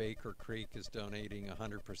now Baker Creek is donating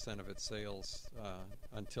 100% of its sales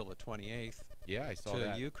until the 28th. Yeah, I saw to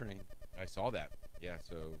that. Ukraine. I saw that. Yeah,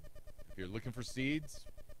 so if you're looking for seeds,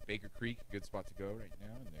 Baker Creek, good spot to go right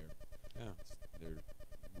now, and they're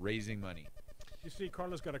raising money. You see,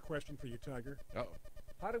 Carla's got a question for you, Tiger. Uh-oh.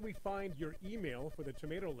 How do we find your email for the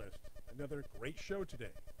tomato list? Another great show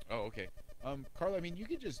today. Oh, okay. Carla, you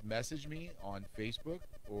could just message me on Facebook,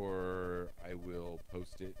 or I will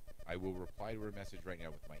post it. I will reply to her message right now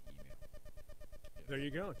with my email. Yes. There you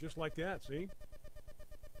go. Just like that, see?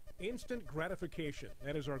 Instant gratification.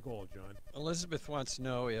 That is our goal, John. Elizabeth wants to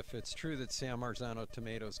know if it's true that San Marzano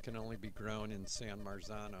tomatoes can only be grown in San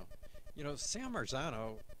Marzano. San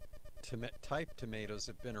Marzano type tomatoes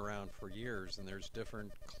have been around for years, and there's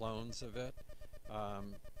different clones of it,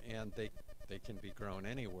 and they can be grown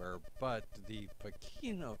anywhere, but the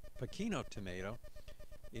Pechino tomato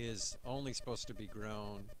is only supposed to be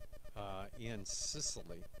grown in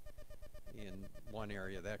Sicily, in one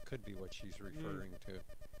area. That could be what she's referring to.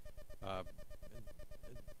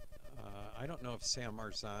 I don't know if San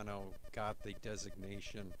Marzano got the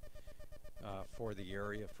designation for the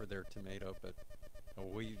area for their tomato, but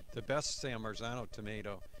the best San Marzano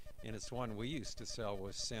tomato, and it's one we used to sell,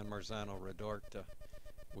 was San Marzano Ridorta,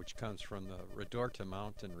 which comes from the Ridorta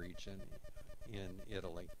mountain region in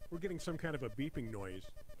Italy. We're getting some kind of a beeping noise.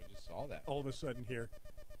 I just saw that. All of a sudden here.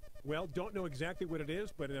 Well, don't know exactly what it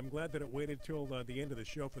is, but I'm glad that it waited till the end of the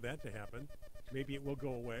show for that to happen. Maybe it will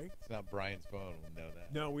go away. It's not Brian's phone. We'll know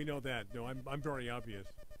that. No, we know that. No, I'm very obvious.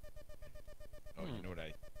 Oh, you know what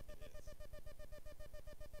it is?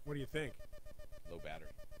 What do you think? Low battery.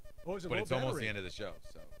 Oh, is it but low it's battery? almost the end of the show,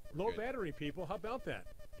 so we're Low good. battery, people. How about that?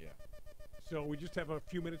 Yeah. So we just have a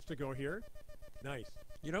few minutes to go here. Nice.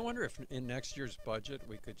 I wonder if in next year's budget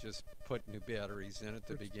we could just put new batteries in at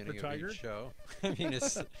the beginning of Tiger? each show.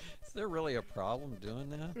 Is there really a problem doing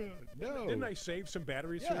that? No. Didn't I save some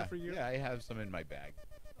batteries here for you? Yeah, I have some in my bag.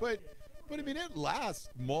 But it lasts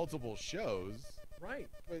multiple shows. Right.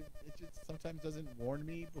 But it just sometimes doesn't warn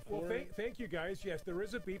me before. Well, thank you, guys. Yes, there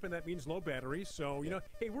is a beep, and that means low battery. So,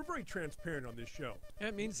 hey, we're very transparent on this show.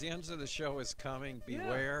 That means the end of the show is coming.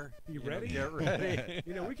 Beware. Be ready. Get ready.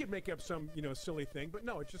 We could make up some, silly thing, but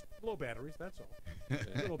no, it's just low batteries. That's all.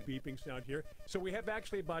 A little beeping sound here. So we have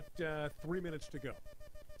actually about 3 minutes to go.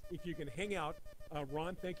 If you can hang out,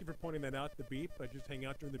 Ron, thank you for pointing that out, the beep. Just hang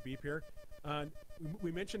out during the beep here.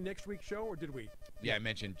 We mentioned next week's show, or did we? Yeah, I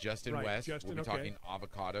mentioned Justin Right, West. Justin, we'll be talking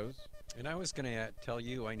avocados. And I was going to tell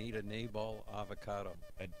you I need a Nabal avocado.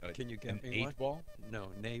 Can you get an me one? 8-ball? No,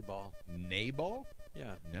 Nabal. Nabal?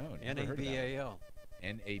 Yeah. No, Nabal. Nabal.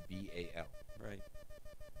 Nabal. Right.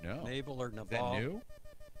 No. Nabal or Is that Nabal. new?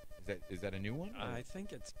 Is that a new one? Or- I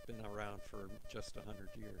think it's been around for just 100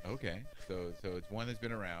 years. Okay, so it's one that's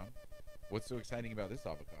been around. What's so exciting about this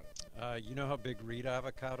avocado? You know how big Reed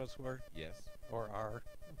avocados were, Yes. or are?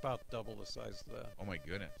 About double the size of that, Oh my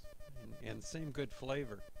goodness. and same good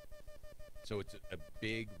flavor. So it's a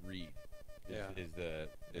big reed. Yeah. Is the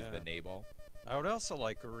Yeah. Nabal? I would also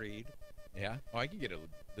like a Reed Yeah. Oh, I can get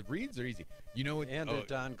the reeds are easy. You know what? and oh, a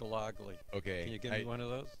Don Galagli. okay. Can you give me one of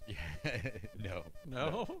those? Yeah. No.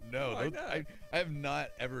 No? No. Why those- not? I have not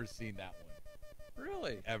ever seen that one.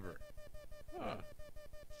 Really? Ever. Huh.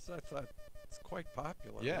 So I thought it's quite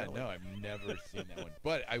popular. Yeah, really. no, I've never seen that one.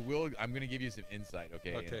 But I'm going to give you some insight,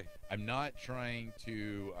 okay? And Okay. I'm not trying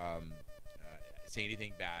to say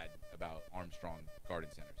anything bad about Armstrong Garden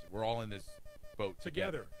Centers. We're all in this boat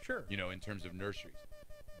Together, sure. you know, in terms of nurseries.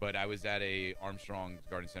 But I was at a Armstrong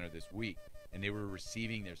Garden Center this week, and they were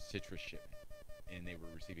receiving their citrus shipment, and they were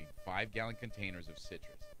receiving 5-gallon containers of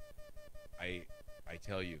citrus. I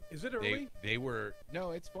tell you, Is it early? they were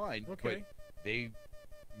no, it's fine. Okay. But they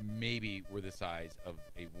maybe were the size of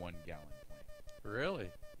a 1-gallon plant. Really?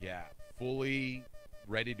 Yeah, fully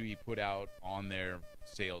ready to be put out on their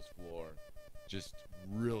sales floor. Just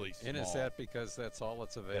really small. And is that because that's all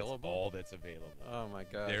that's available? That's all that's available. Oh my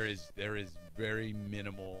gosh. There is very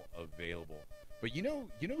minimal available. But you know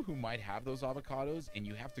who might have those avocados, and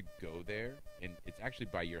you have to go there, and it's actually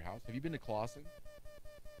by your house. Have you been to Clausen?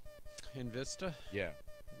 In Vista? Yeah.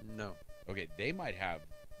 No. Okay, they might have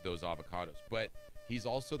those avocados, but he's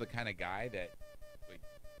also the kind of guy that, like,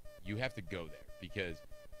 you have to go there because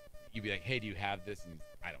you'd be like, "Hey, do you have this?" And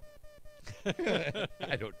I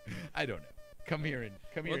don't. I don't know. Come here.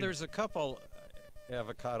 Well, there's a couple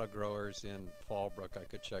avocado growers in Fallbrook I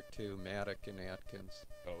could check too, Maddock and Atkins.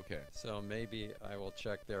 Oh, okay. So maybe I will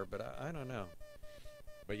check there, but I don't know.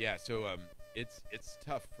 But yeah, so it's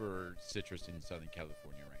tough for citrus in Southern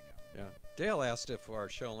California right now. Yeah. Dale asked if our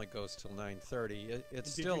show only goes till 9:30.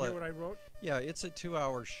 It's Did still you hear what I wrote? yeah, it's a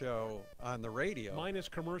 2-hour show on the radio. Minus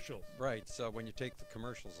commercials. Right. So when you take the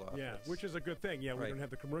commercials off. Yeah, it's- which is a good thing. Yeah, we Right. don't have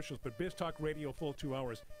the commercials, but Biz Talk Radio full 2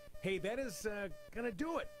 hours. Hey, that is gonna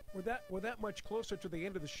do it. We're that much closer to the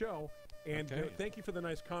end of the show, and Okay. thank you for the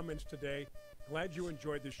nice comments today. Glad you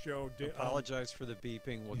enjoyed the show. Apologize for the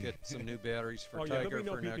beeping. We'll get some new batteries for Oh yeah, Tiger there'll be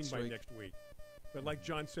no for beeping next by week. next week. But like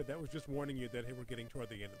John said, that was just warning you that hey, we're getting toward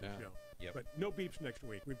the end of the Yeah. show. Yep. But no beeps next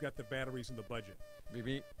week. We've got the batteries in the budget. Beep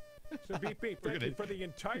beep. So beep beep. Thank you for the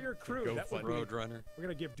entire crew. Go That would fun. be Roadrunner. We're going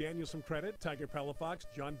to give Daniel some credit. Tiger Palafox,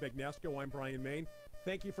 John Begnasco, I'm Brian Main.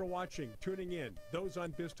 Thank you for watching, tuning in. Those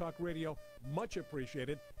on Biz Talk Radio, much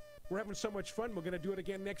appreciated. We're having so much fun. We're going to do it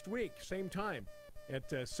again next week, same time,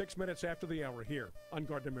 at 6 minutes after the hour here on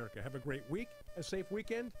Garden America. Have a great week, a safe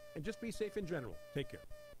weekend, and just be safe in general. Take care.